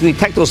 I'm tackling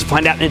technicals to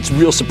find out, and it's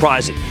real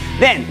surprising.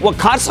 Then, what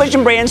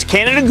Constellation Brands,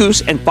 Canada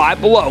Goose, and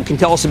Five Below can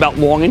tell us about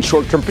long and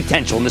short-term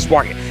potential in this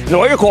market. And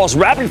all your calls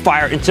rapid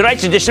fire in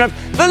tonight's edition of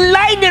the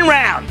Lightning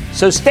Round.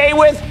 So stay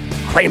with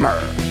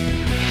Cramer.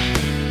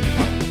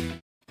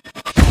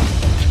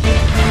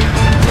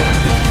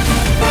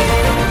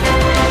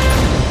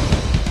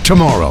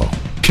 Tomorrow,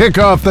 kick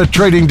off the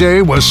trading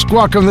day with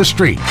Squawk on the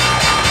Street.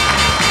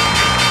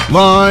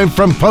 Live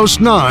from Post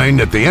 9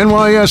 at the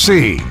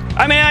NYSE.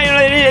 I mean,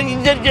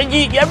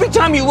 every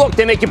time you look,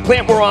 they make you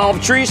plant more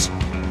olive trees,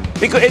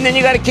 and then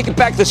you got to kick it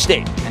back to the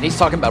state. And he's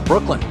talking about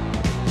Brooklyn.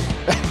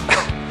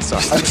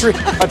 A tree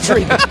grows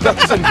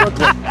in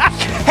Brooklyn.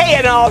 Hey,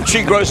 an olive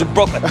tree grows in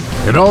Brooklyn.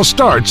 It all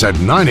starts at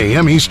 9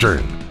 a.m.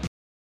 Eastern.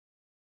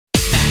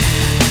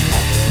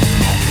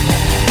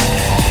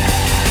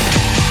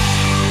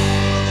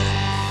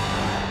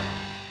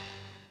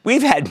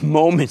 We've had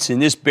moments in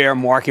this bear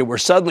market where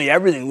suddenly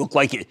everything looked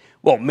like it,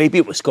 well, maybe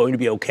it was going to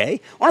be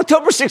okay. On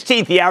October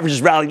 16th, the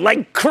averages rallied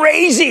like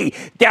crazy,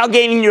 Dow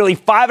gaining nearly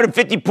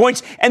 550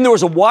 points, and there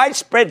was a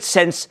widespread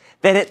sense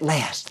that at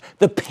last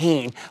the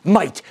pain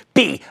might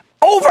be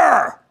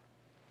over.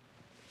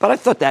 But I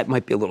thought that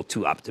might be a little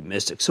too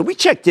optimistic. So we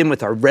checked in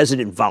with our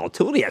resident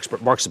volatility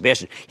expert, Mark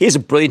Sebastian. He is a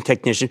brilliant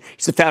technician.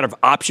 He's the founder of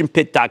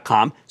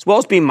OptionPit.com, as well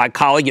as being my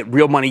colleague at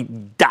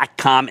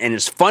RealMoney.com, and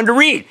is fun to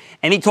read.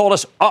 And he told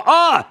us,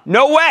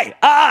 no way,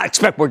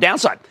 expect more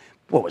downside.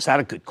 Boy, was that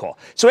a good call.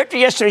 So after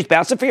yesterday's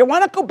bounce, I figured, why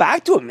not go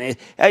back to him?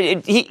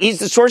 He's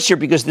the source here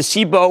because the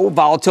CBOE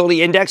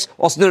Volatility Index,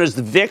 also known as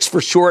the VIX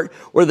for short,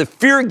 or the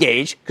fear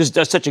gauge, because it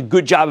does such a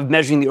good job of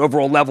measuring the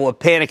overall level of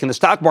panic in the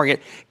stock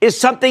market, is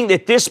something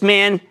that this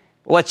man,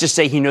 well, let's just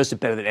say he knows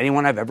it better than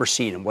anyone I've ever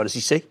seen. And what does he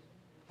see?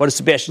 What does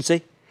Sebastian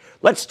see?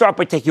 Let's start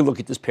by taking a look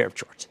at this pair of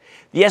charts.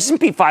 The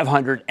S&P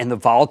 500 and the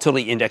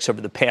volatility index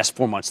over the past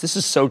 4 months. This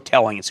is so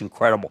telling. It's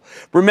incredible.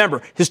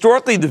 Remember,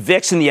 historically, the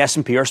VIX and the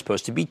S&P are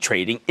supposed to be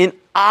trading in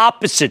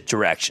opposite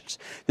directions.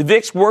 The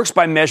VIX works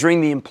by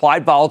measuring the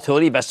implied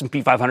volatility of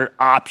S&P 500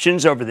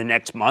 options over the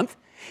next month.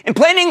 In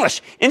plain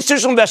English,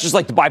 institutional investors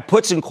like to buy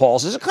puts and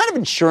calls as a kind of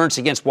insurance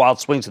against wild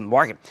swings in the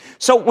market.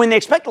 So when they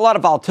expect a lot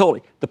of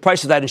volatility, the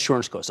price of that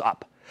insurance goes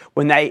up.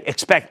 When they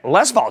expect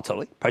less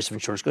volatility, the price of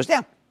insurance goes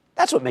down.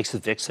 That's what makes the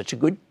VIX such a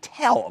good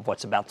tell of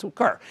what's about to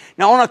occur.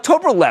 Now, on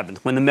October 11th,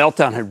 when the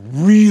meltdown had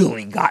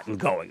really gotten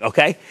going,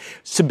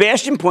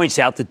 Sebastian points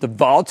out that the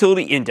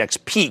volatility index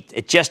peaked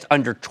at just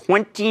under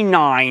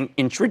 29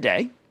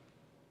 intraday.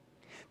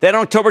 Then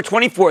on October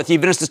 24th,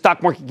 even as the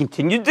stock market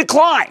continued to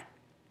decline,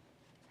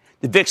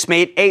 the VIX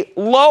made a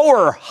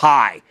lower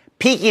high,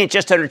 peaking at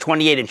just under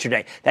 28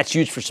 intraday. That's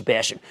huge for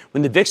Sebastian.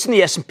 When the VIX and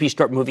the S&P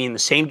start moving in the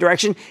same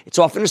direction, it's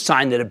often a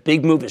sign that a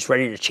big move is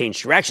ready to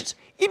change directions,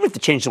 even if the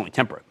change is only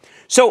temporary.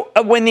 So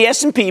when the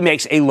S&P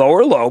makes a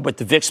lower low, but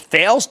the VIX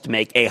fails to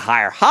make a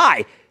higher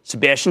high,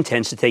 Sebastian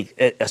tends to take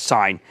a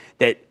sign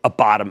that a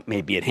bottom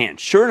may be at hand.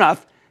 Sure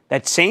enough,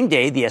 that same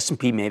day, the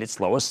S&P made its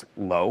lowest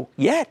low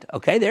yet.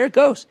 Okay, there it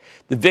goes.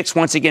 The VIX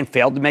once again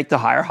failed to make the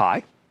higher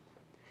high.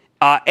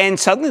 And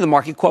suddenly the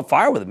market caught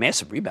fire with a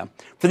massive rebound.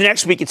 For the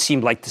next week, it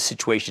seemed like the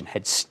situation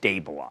had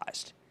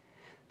stabilized.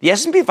 The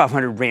S&P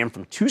 500 ran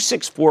from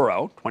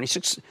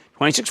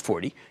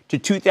 2640 to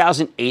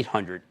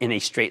 2,800 in a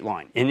straight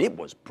line, and it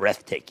was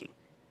breathtaking.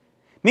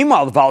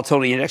 Meanwhile, the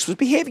volatility index was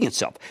behaving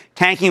itself,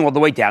 tanking all the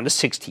way down to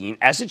 16,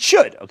 as it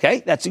should,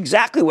 That's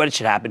exactly what it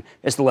should happen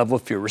as the level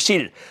of fear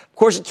receded. Of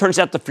course, it turns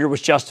out the fear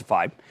was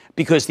justified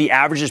because the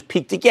averages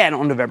peaked again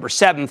on November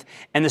 7th,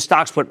 and the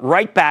stocks went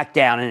right back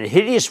down in a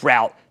hideous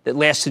rout that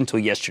lasted until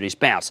yesterday's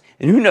bounce.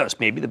 And who knows,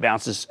 maybe the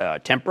bounce is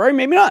temporary,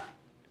 maybe not.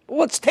 Well,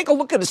 let's take a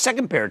look at the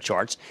second pair of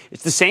charts.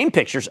 It's the same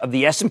pictures of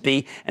the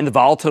S&P and the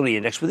volatility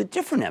index with a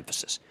different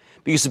emphasis.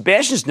 Because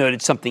Sebastian's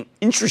noted something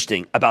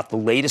interesting about the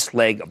latest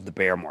leg of the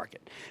bear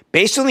market.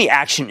 Based on the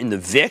action in the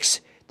VIX,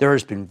 there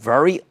has been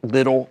very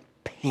little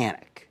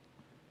panic.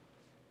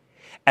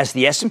 As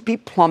the S&P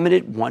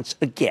plummeted once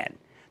again,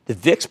 the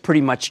VIX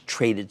pretty much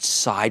traded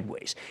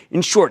sideways.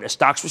 In short, as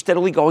stocks were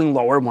steadily going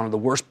lower, one of the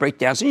worst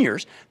breakdowns in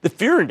years, the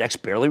fear index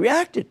barely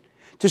reacted.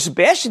 To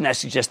Sebastian, that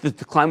suggests that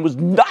the decline was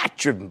not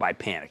driven by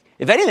panic.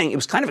 If anything, it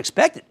was kind of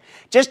expected.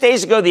 Just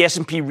days ago, the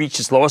S&P reached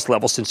its lowest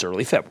level since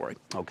early February.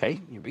 Okay,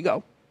 here we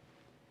go.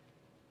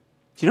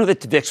 Do you know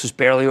that the VIX was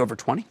barely over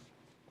 20?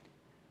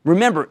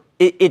 Remember,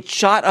 it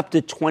shot up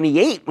to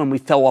 28 when we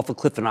fell off a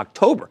cliff in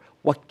October.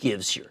 What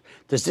gives here?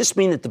 Does this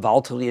mean that the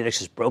volatility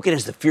index is broken?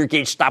 Has the fear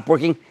gauge stopped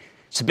working?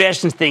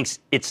 Sebastian thinks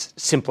it's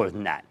simpler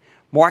than that.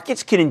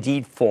 Markets can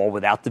indeed fall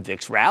without the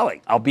VIX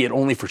rallying, albeit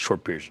only for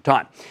short periods of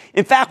time.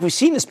 In fact, we've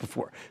seen this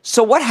before.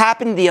 So what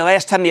happened the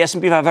last time the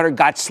S&P 500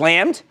 got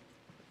slammed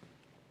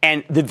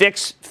and the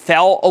VIX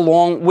fell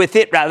along with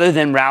it rather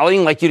than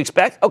rallying like you'd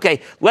expect?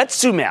 Okay, let's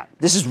zoom out.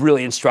 This is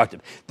really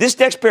instructive. This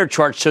next pair of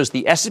charts shows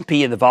the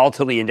S&P and the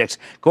volatility index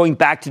going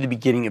back to the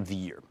beginning of the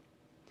year.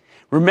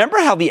 Remember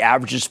how the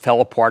averages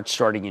fell apart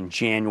starting in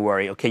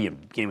January,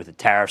 beginning with the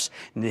tariffs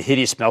and the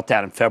hideous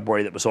meltdown in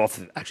February that was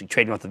actually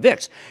trading off the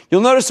VIX.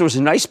 You'll notice there was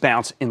a nice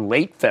bounce in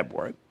late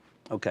February.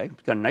 Got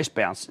a nice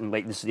bounce in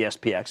this is the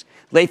SPX,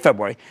 late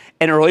February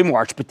and early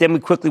March, but then we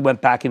quickly went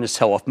back into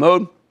sell-off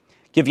mode,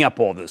 giving up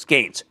all those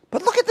gains.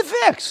 But look at the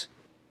VIX.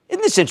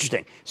 Isn't this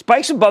interesting?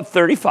 Spikes above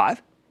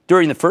 35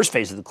 during the first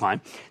phase of the climb.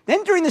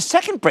 Then during the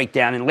second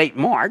breakdown in late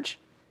March,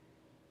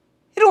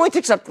 it only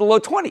ticks up to the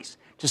low 20s.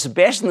 To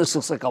Sebastian, this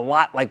looks like a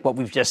lot like what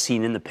we've just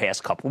seen in the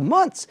past couple of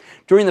months.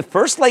 During the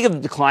first leg of the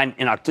decline,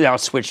 now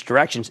switched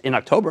directions in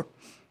October,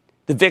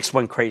 the VIX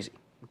went crazy,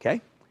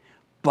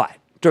 But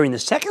during the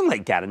second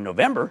leg down in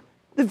November,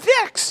 the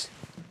VIX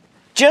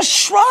just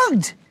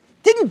shrugged,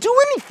 didn't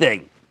do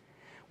anything.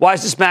 Why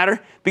does this matter?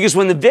 Because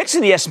when the VIX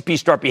and the S&P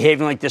start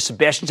behaving like this,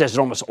 Sebastian says it's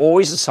almost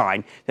always a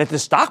sign that the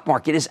stock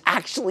market is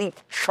actually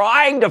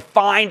trying to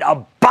find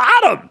a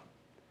bottom.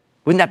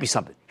 Wouldn't that be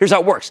something? Here's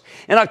how it works.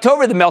 In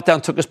October, the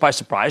meltdown took us by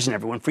surprise and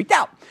everyone freaked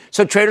out.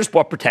 So traders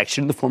bought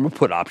protection in the form of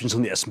put options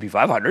on the S&P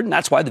 500, and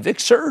that's why the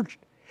VIX surged.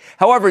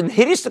 However, in the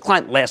hideous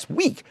decline last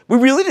week, we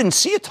really didn't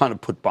see a ton of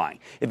put buying.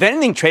 If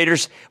anything,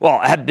 traders,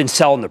 have been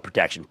selling the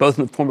protection, both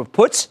in the form of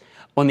puts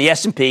on the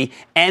S&P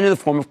and in the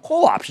form of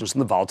call options on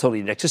the volatility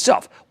index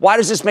itself. Why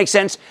does this make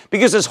sense?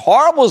 Because as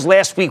horrible as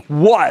last week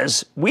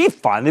was, we've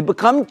finally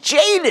become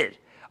jaded.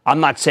 I'm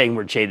not saying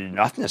we're jaded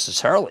enough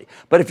necessarily,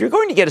 but if you're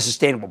going to get a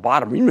sustainable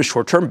bottom, even a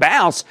short-term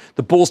bounce,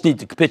 the bulls need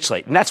to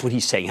capitulate, and that's what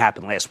he's saying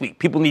happened last week.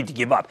 People need to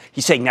give up.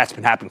 He's saying that's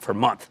been happening for a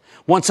month.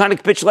 One sign of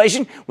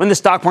capitulation, when the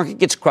stock market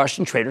gets crushed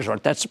and traders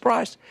aren't that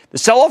surprised. The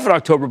sell-off in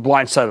October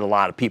blindsided a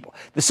lot of people.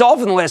 The sell-off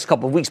in the last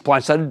couple of weeks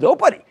blindsided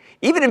nobody.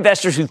 Even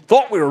investors who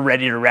thought we were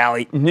ready to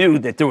rally knew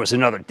that there was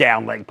another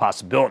down leg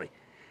possibility.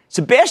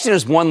 Sebastian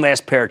has one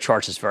last pair of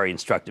charts that's very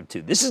instructive,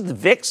 too. This is the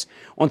VIX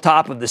on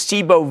top of the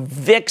SIBO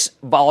VIX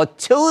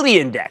Volatility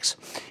Index.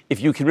 If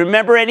you can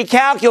remember any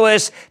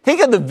calculus,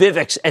 think of the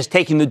VIVIX as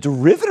taking the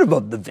derivative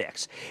of the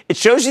VIX. It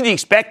shows you the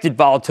expected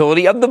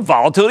volatility of the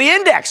volatility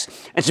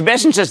index. And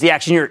Sebastian says the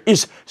action here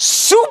is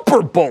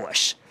super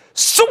bullish.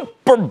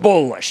 Super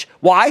bullish.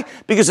 Why?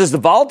 Because as the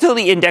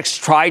volatility index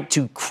tried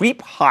to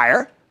creep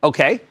higher,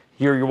 okay,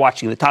 here you're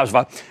watching the top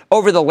spot,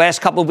 over the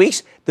last couple of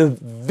weeks, the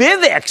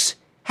VIVIX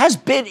has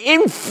been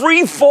in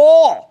free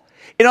fall.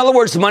 In other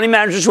words, the money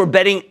managers who are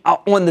betting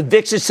on the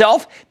VIX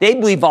itself, they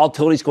believe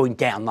volatility is going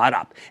down, not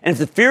up. And if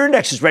the fear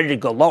index is ready to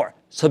go lower,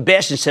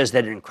 Sebastian says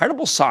that an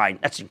incredible sign,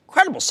 that's an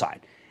incredible sign.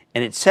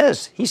 And it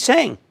says, he's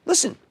saying,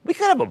 listen, we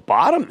could have a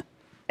bottom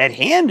at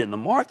hand in the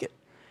market.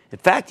 In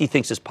fact, he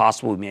thinks it's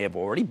possible we may have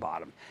already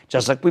bottomed,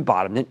 just like we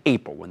bottomed in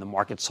April when the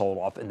market sold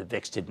off and the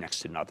VIX did next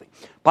to nothing.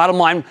 Bottom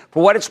line,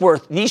 for what it's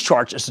worth, these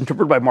charts, as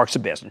interpreted by Mark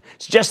Sebastian,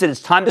 suggest that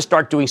it's time to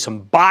start doing some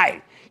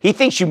buying. He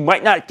thinks you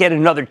might not get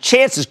another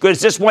chance as good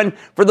as this one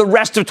for the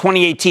rest of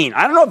 2018.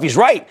 I don't know if he's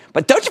right,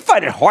 but don't you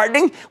find it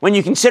heartening when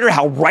you consider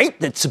how right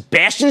that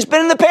Sebastian's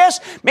been in the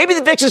past? Maybe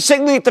the VIX is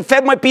signaling that the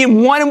Fed might be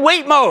in one and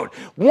wait mode,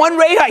 one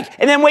rate hike,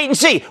 and then wait and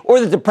see. Or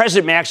that the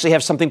president may actually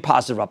have something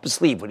positive up his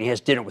sleeve when he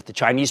has dinner with the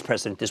Chinese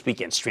president this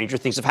weekend. Stranger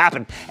things have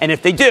happened. And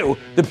if they do,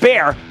 the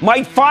bear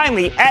might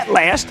finally, at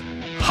last,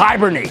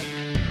 hibernate.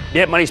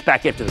 Yeah, money's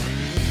back after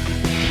the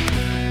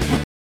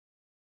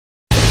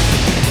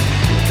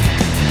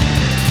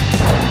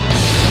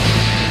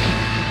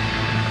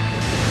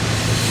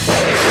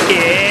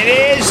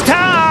It's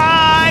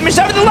time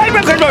for the light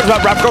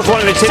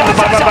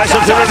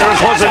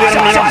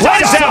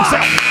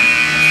round.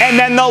 And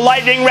then the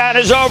lightning round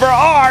is over.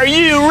 Are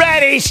you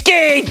ready?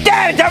 Ski!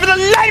 Time for the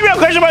lightning round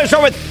question.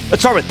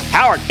 Let's start with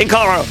Howard in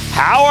Colorado.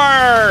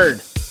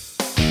 Howard!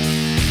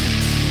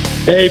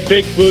 Hey,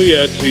 big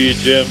booyah to you,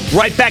 Jim.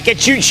 Right back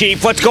at you,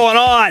 Chief. What's going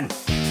on?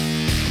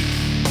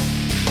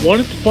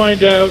 Wanted to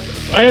find out,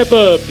 I have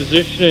a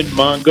position in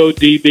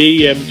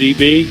MongoDB,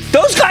 MDB.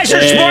 Those guys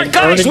are smart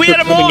guys. We had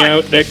them coming on.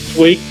 Out next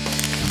week.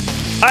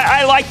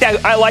 I like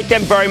that. I like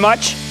them very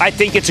much. I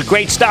think it's a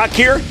great stock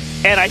here,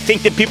 and I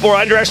think that people are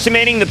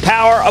underestimating the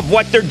power of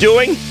what they're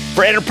doing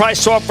for enterprise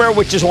software,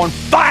 which is on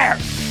fire.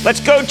 Let's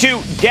go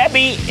to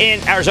Debbie in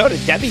Arizona.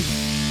 Debbie.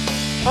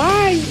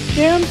 Hi,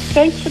 Jim.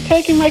 Thanks for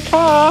taking my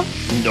call.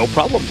 No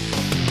problem.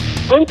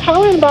 I'm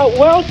calling about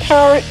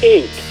Welltower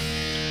Inc.,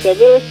 the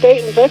real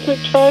estate investment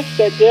trust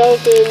that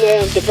deals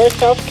in diverse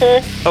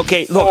healthcare.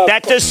 Okay, look,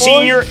 that does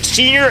senior.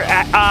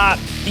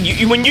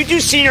 When you do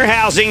senior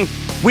housing,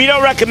 we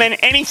don't recommend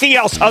anything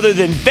else other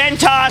than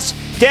Ventas.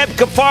 Deb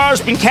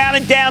Cafaro's been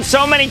counted down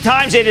so many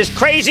times it is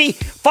crazy.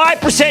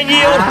 5%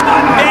 yield.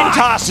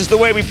 Ventas is the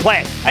way we play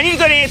it. I need to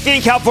go to Anthony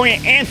in California.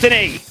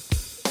 Anthony.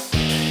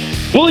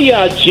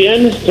 Booyah,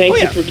 Jen.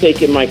 Thank you for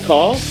taking my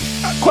call.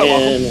 Quite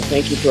welcome. And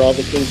thank you for all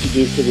the things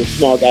you do for the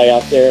small guy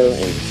out there.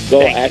 And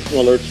go Action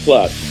Alerts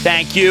Plus.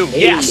 Thank you.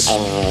 Hey, yes.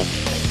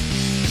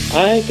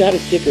 I got a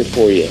ticker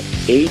for you.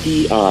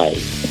 ADI.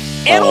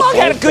 Analog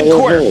had a good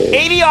quarter.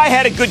 ADI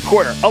had a good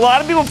quarter. A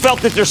lot of people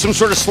felt that there's some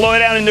sort of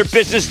slowdown in their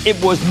business. It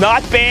was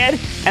not bad,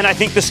 and I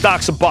think the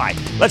stock's a buy.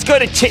 Let's go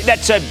to Tim.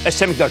 That's a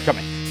semiconductor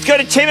company. Let's go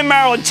to Tim in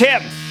Maryland.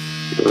 Tim.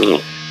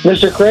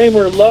 Mr.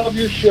 Cramer, love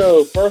your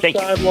show. First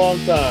time, long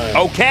time.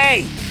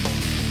 Okay.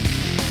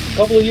 A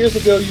couple of years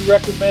ago, you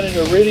recommended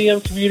Iridium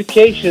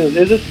Communications.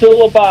 Is it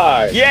still a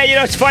buy?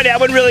 Yeah, it's funny.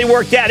 That one really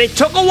worked out. It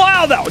took a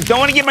while, though. Don't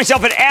want to give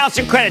myself an ounce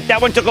of credit. That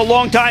one took a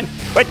long time.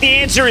 But the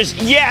answer is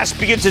yes,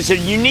 because it's a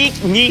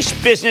unique niche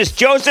business.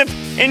 Joseph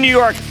in New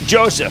York.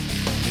 Joseph.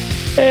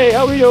 Hey,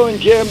 how are you doing,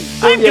 Jim?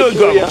 I'm doing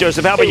good,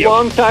 Joseph. How about you?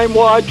 Long-time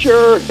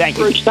watcher. Thank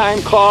you.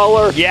 First-time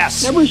caller.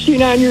 Yes. Never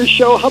seen on your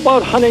show. How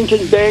about Huntington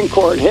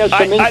Bancorp? Has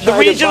some insider the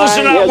regionals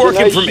are not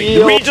working for me.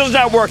 Yield. The regionals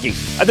not working.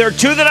 There are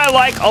two that I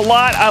like a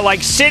lot. I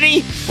like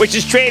Citi, which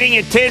is trading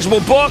at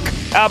tangible book.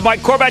 Mike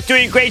Corbat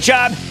doing a great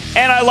job.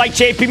 And I like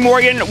J.P.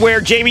 Morgan,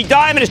 where Jamie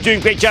Dimon is doing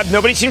a great job.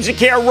 Nobody seems to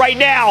care right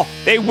now.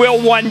 They will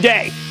one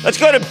day. Let's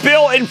go to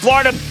Bill in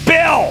Florida.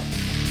 Bill.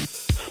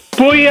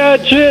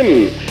 Booyah,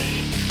 Jim.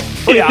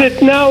 Booyah. Is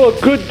it now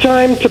a good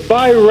time to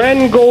buy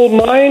Randgold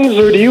Mines,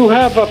 or do you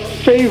have a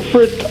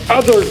favorite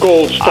other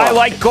gold stock? I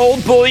like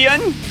gold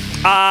bullion.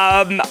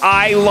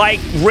 I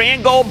like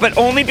Randgold, but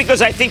only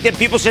because I think that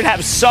people should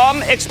have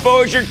some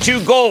exposure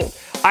to gold.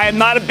 I am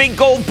not a big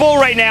gold bull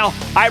right now.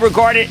 I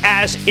regard it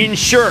as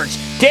insurance.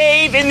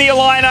 Dave in the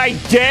Illini.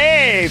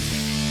 Dave.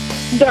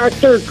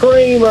 Dr.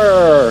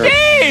 Cramer.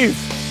 Dave.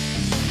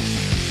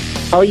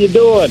 How you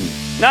doing?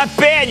 Not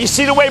bad. You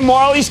see the way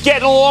Marley's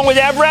getting along with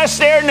Everest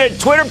there in the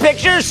Twitter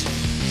pictures?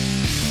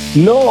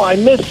 No, I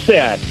missed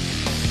that.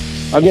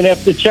 I'm going to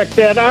have to check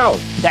that out.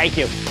 Thank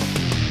you.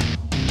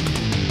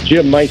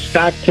 Jim, my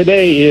stock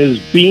today is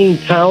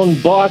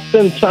Beantown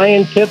Boston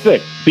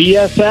Scientific,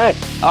 BSX.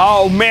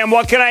 Oh, man,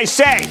 what can I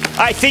say?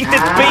 I think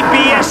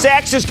that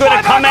BSX is going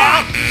to come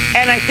out,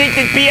 and I think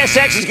that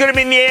BSX is going to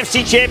be in the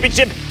AFC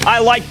Championship. I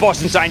like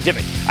Boston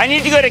Scientific. I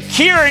need to go to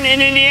Kieran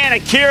in Indiana.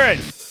 Kieran.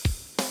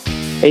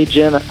 Hey,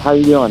 Jim. How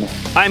you doing?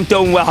 I'm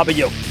doing well. How about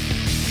you?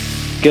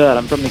 Good.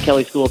 I'm from the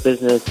Kelly School of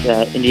Business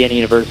at Indiana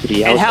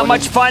University. And how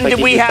much fun did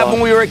we have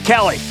when we were at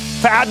Kelly?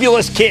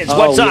 Fabulous kids.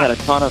 What's up? We had a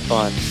ton of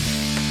fun.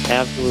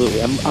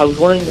 Absolutely. I was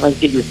wondering if I could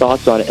get your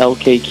thoughts on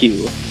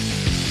LKQ.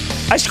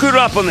 I screwed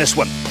up on this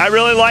one. I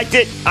really liked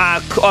it.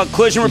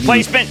 Collision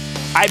replacement.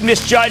 I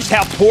misjudged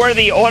how poor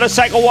the auto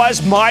cycle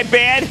was. My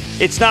bad.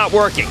 It's not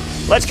working.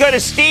 Let's go to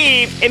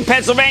Steve in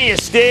Pennsylvania.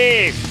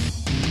 Steve.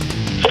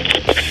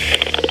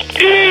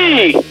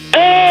 E-A-G.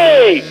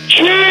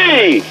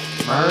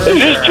 Is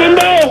this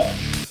Jimbo?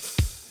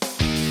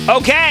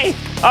 Okay.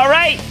 All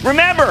right.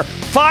 Remember,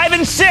 5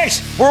 and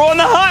 6. We're on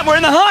the hunt. We're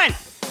in the hunt.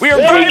 We are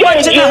very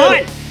much in the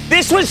hunt.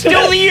 This was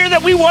still the year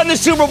that we won the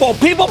Super Bowl.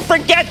 People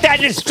forget that,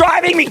 and it's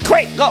driving me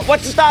crazy.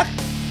 What's the stock?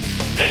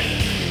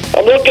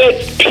 I'm looking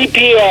at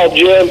PPL,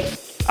 Jim.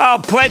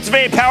 Oh,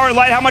 Pennsylvania Power and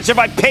Light. How much have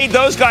I paid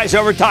those guys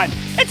over time?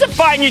 It's a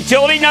fine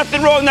utility.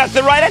 Nothing wrong,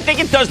 nothing right. I think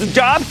it does the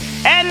job.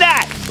 And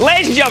that,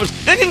 ladies and gentlemen,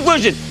 the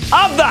conclusion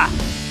of the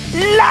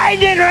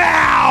Lightning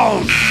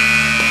Round.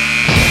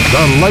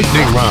 The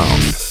Lightning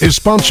Round is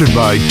sponsored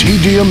by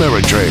TD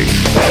Ameritrade.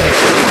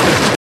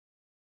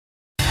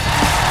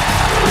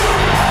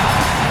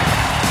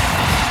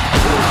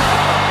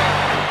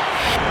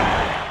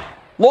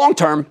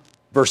 Long-term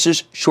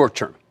versus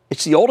short-term.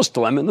 It's the oldest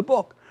dilemma in the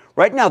book.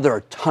 Right now, there are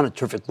a ton of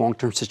terrific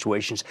long-term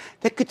situations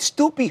that could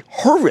still be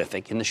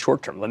horrific in the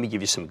short term. Let me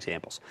give you some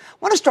examples. I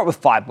want to start with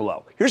Five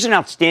Below. Here's an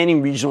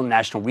outstanding regional and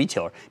national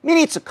retailer,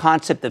 meaning it's a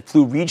concept that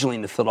flew regionally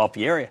in the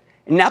Philadelphia area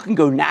and now can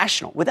go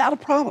national without a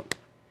problem.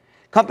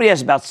 The company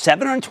has about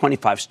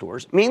 725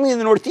 stores, mainly in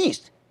the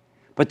Northeast,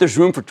 but there's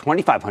room for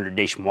 2,500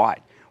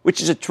 nationwide,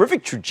 which is a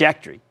terrific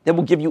trajectory that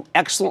will give you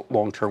excellent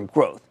long-term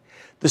growth.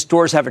 The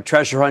stores have a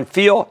treasure hunt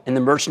feel, and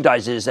the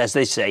merchandise is, as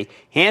they say,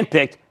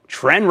 handpicked,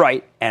 trend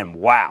right, and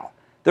wow.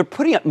 They're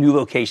putting up new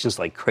locations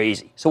like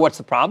crazy. So what's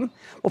the problem?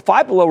 Well,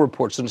 Five Below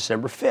reports on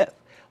December 5th.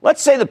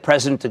 Let's say the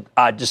president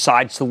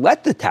decides to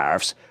let the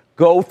tariffs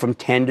go from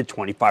 10 to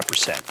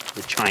 25%,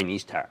 the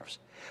Chinese tariffs.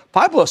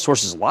 Five Below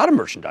sources a lot of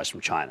merchandise from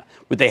China.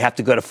 Would they have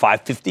to go to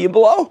 550 and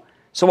below?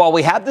 So while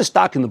we have this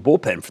stock in the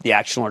bullpen for the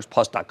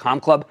ActionAlertsPlus.com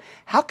club,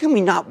 how can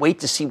we not wait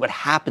to see what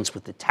happens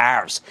with the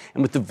tariffs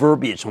and with the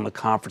verbiage on the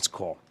conference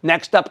call?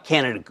 Next up,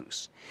 Canada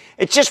Goose.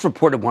 It just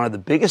reported one of the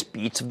biggest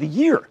beats of the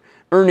year,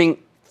 earning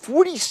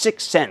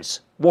 46 cents.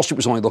 Wall Street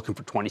was only looking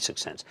for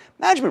 26 cents.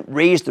 Management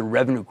raised their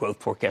revenue growth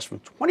forecast from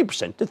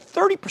 20% to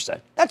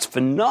 30%. That's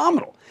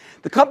phenomenal.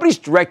 The company's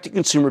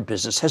direct-to-consumer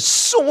business has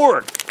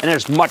soared and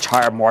has much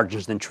higher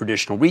margins than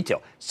traditional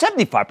retail,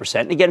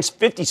 75% against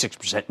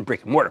 56% in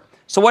brick and mortar.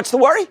 So what's the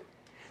worry?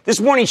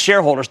 This morning,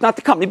 shareholders, not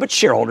the company, but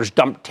shareholders,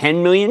 dumped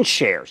 10 million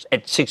shares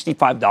at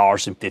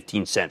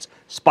 $65.15.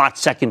 Spot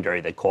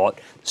secondary, they call it.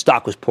 The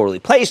stock was poorly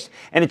placed,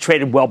 and it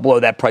traded well below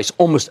that price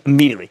almost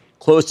immediately,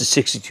 closed to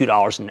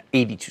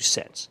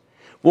 $62.82.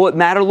 Will it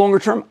matter longer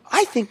term?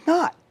 I think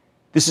not.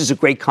 This is a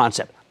great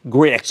concept,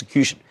 great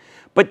execution.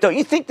 But don't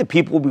you think that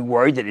people will be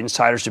worried that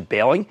insiders are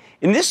bailing?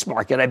 In this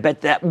market, I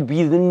bet that will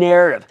be the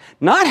narrative,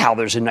 not how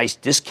there's a nice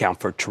discount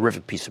for a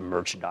terrific piece of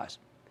merchandise.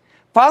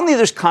 Finally,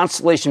 there's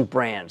Constellation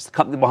Brands, the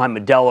company behind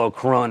Modelo,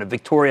 Corona,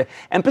 Victoria,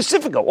 and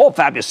Pacifico. All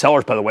fabulous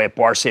sellers, by the way, at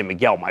Bar San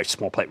Miguel, my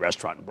small plate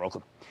restaurant in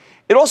Brooklyn.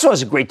 It also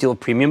has a great deal of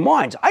premium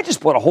wines. I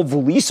just bought a whole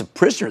valise of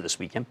Prisoner this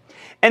weekend.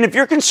 And if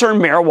you're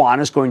concerned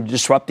marijuana is going to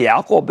disrupt the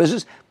alcohol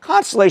business,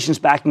 Constellation's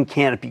backing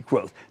Canopy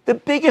Growth, the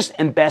biggest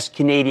and best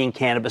Canadian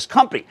cannabis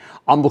company.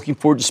 I'm looking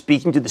forward to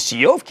speaking to the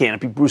CEO of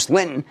Canopy, Bruce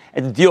Linton,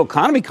 at the Deal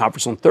Economy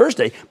Conference on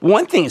Thursday. But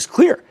one thing is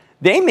clear.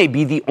 They may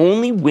be the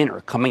only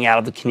winner coming out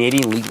of the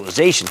Canadian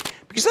legalization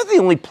because they're the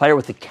only player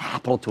with the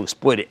capital to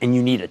exploit it, and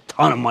you need a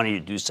ton of money to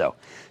do so.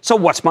 So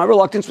what's my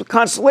reluctance with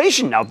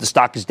Constellation? Now the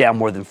stock is down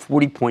more than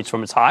 40 points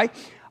from its high.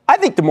 I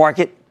think the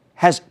market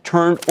has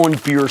turned on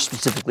beer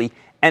specifically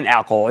and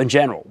alcohol in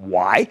general.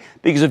 Why?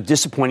 Because of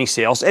disappointing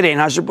sales at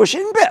Anheuser-Busch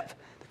InBev.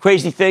 The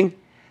crazy thing,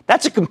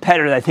 that's a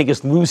competitor that I think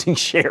is losing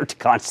share to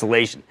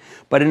Constellation.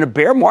 But in a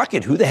bear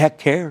market, who the heck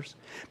cares?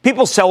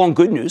 People sell on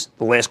good news.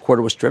 The last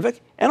quarter was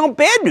terrific. And on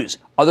bad news,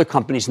 other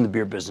companies in the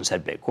beer business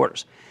had bad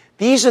quarters.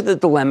 These are the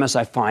dilemmas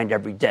I find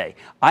every day.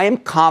 I am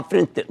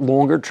confident that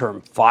longer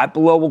term, Five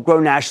Below will grow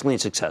nationally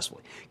and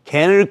successfully.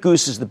 Canada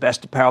Goose is the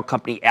best apparel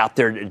company out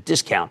there at a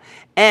discount,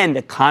 and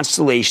the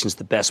Constellation is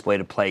the best way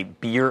to play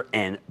beer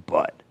and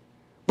bud.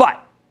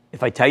 But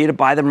if I tell you to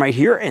buy them right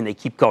here and they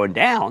keep going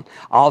down,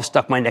 I'll have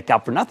stuck my neck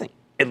out for nothing,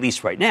 at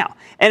least right now.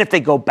 And if they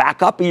go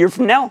back up a year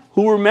from now,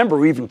 who will remember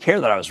or even care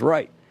that I was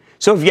right?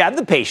 So if you have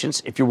the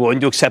patience, if you're willing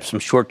to accept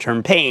some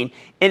short-term pain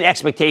in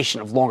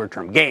expectation of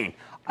longer-term gain,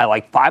 I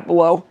like Five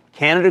Below,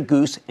 Canada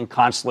Goose, and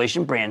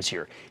Constellation brands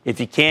here. If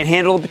you can't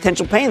handle the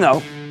potential pain,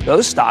 though,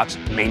 those stocks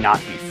may not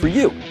be for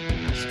you.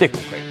 Stick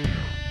with Cramer.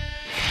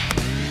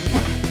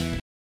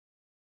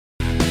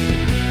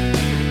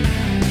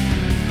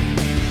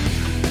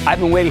 I've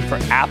been waiting for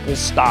Apple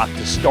stock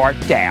to start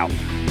down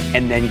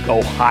and then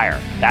go higher.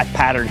 That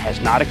pattern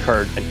has not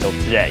occurred until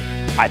today.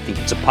 I think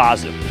it's a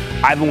positive.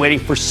 I've been waiting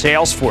for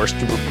Salesforce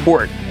to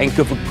report and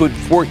give a good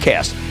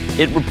forecast.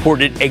 It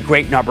reported a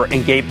great number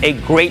and gave a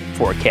great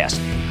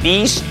forecast.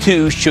 These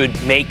two should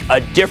make a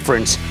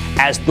difference,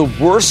 as the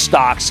worst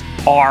stocks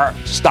are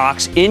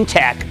stocks in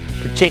tech,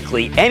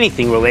 particularly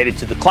anything related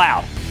to the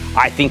cloud.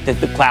 I think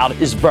that the cloud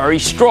is very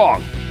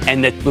strong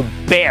and that the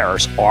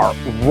bears are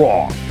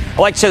wrong. I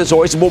like to say there's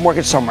always a bull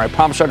market somewhere. I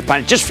promise I'll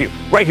find it just for you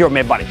right here on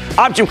Mad Money.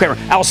 I'm Jim Cramer.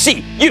 I'll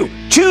see you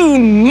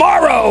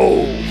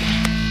tomorrow.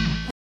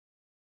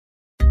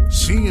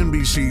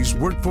 CNBC's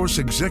Workforce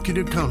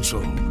Executive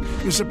Council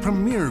is a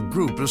premier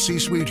group of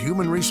C-suite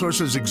human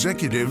resources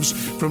executives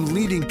from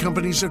leading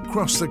companies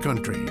across the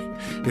country.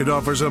 It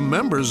offers a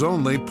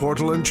members-only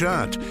portal and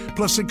chat,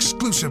 plus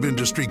exclusive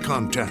industry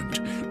content,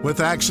 with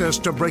access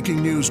to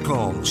breaking news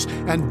calls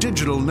and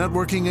digital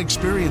networking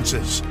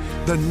experiences.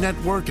 The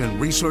network and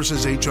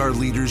resources HR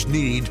leaders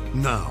need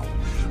now.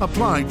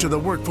 Apply to the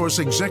Workforce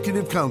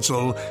Executive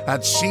Council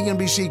at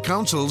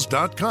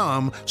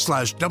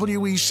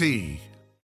cnbccouncils.com/WEC.